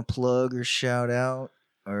would want to plug or shout out?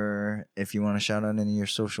 Or if you want to shout out any of your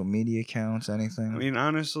social media accounts, anything? I mean,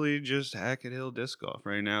 honestly, just Hackett Hill Disc Golf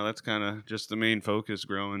right now. That's kind of just the main focus,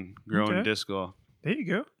 growing disc golf. There you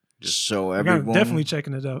go. So everyone definitely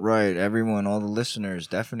checking it out. Right, everyone, all the listeners,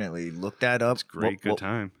 definitely look that up. It's great, good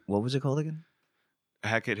time. What was it called again?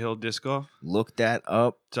 Hackett Hill Disc Golf. Look that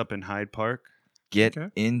up. It's up in Hyde Park. Get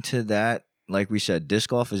into that. Like we said,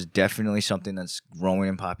 disc golf is definitely something that's growing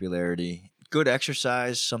in popularity. Good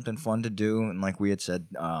exercise, something fun to do, and like we had said,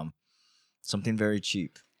 something very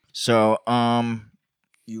cheap. So,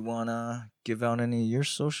 you wanna give out any of your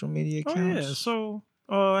social media accounts? Oh yeah, so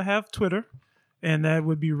I have Twitter. And that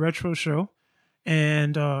would be Retro Show.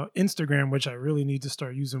 And Instagram, which I really need to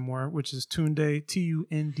start using more, which is Tunde,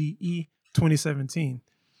 TUNDE 2017.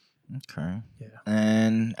 Okay. Yeah.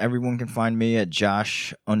 And everyone can find me at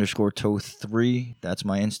Josh_Toth3. That's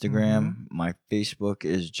my Instagram. My Facebook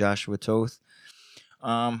is Joshua Toth.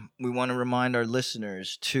 We want to remind our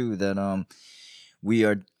listeners, too, that we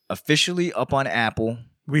are officially up on Apple.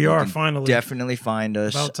 We are finally. Definitely find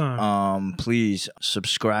us. About time. Please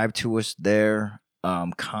subscribe to us there.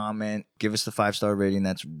 Comment. Give us the 5-star rating.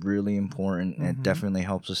 That's really important. And it definitely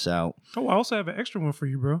helps us out. Oh, I also have an extra one for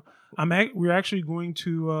you, bro. We're actually going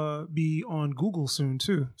to be on Google soon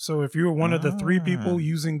too. So if you're one of the 3 people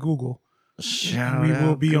using Google, we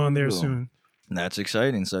will be on there soon. That's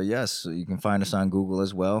exciting. So, yes, you can find us on Google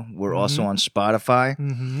as well. We're also on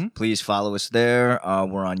Spotify. Please follow us there.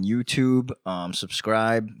 We're on YouTube.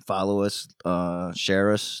 Subscribe, follow us,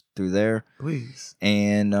 share us through there. Please.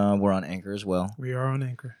 And we're on Anchor as well. We are on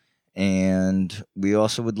Anchor. And we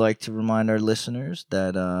also would like to remind our listeners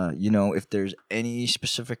that, if there's any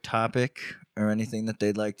specific topic or anything that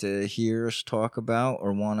they'd like to hear us talk about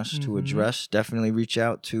or want us to address, definitely reach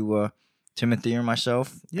out to Timothy or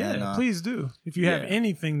myself. Yeah, and, please do. If you have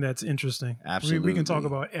anything that's interesting, absolutely, we can talk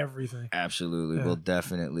about everything. Absolutely. Yeah. We'll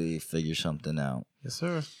definitely figure something out. Yes,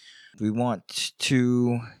 sir. We want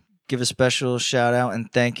to give a special shout out and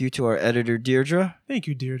thank you to our editor, Deirdre. Thank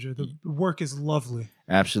you, Deirdre. The work is lovely.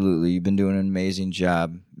 Absolutely. You've been doing an amazing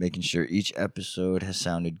job making sure each episode has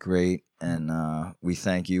sounded great. And we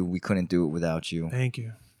thank you. We couldn't do it without you. Thank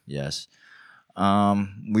you. Yes.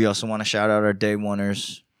 We also want to shout out our day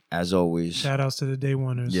oneers. As always. Shout outs to the day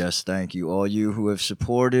oneers. Yes, thank you. All you who have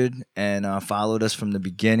supported and followed us from the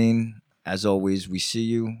beginning. As always, we see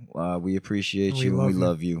you. We appreciate you. And we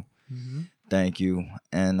love you. Thank you.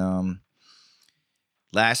 And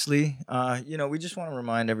lastly, we just want to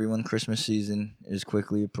remind everyone Christmas season is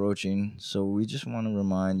quickly approaching. So we just want to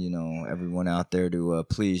remind, everyone out there to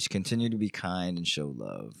please continue to be kind and show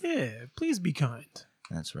love. Yeah, please be kind.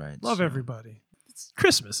 That's right. Love everybody. It's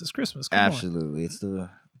Christmas. It's Christmas. Come Absolutely. on. It's the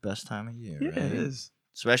best time of year. Yeah, right? It is.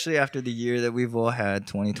 Especially after the year that we've all had.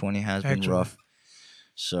 2020 has been rough.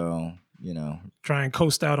 So, try and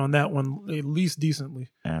coast out on that one at least decently.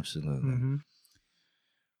 Absolutely.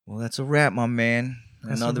 Well, that's a wrap, my man.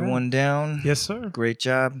 Another one down. Yes, sir. Great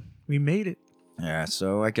job. We made it. Yeah,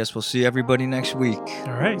 so I guess we'll see everybody next week.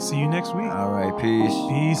 All right. See you next week. All right. Peace.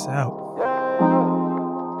 Peace out.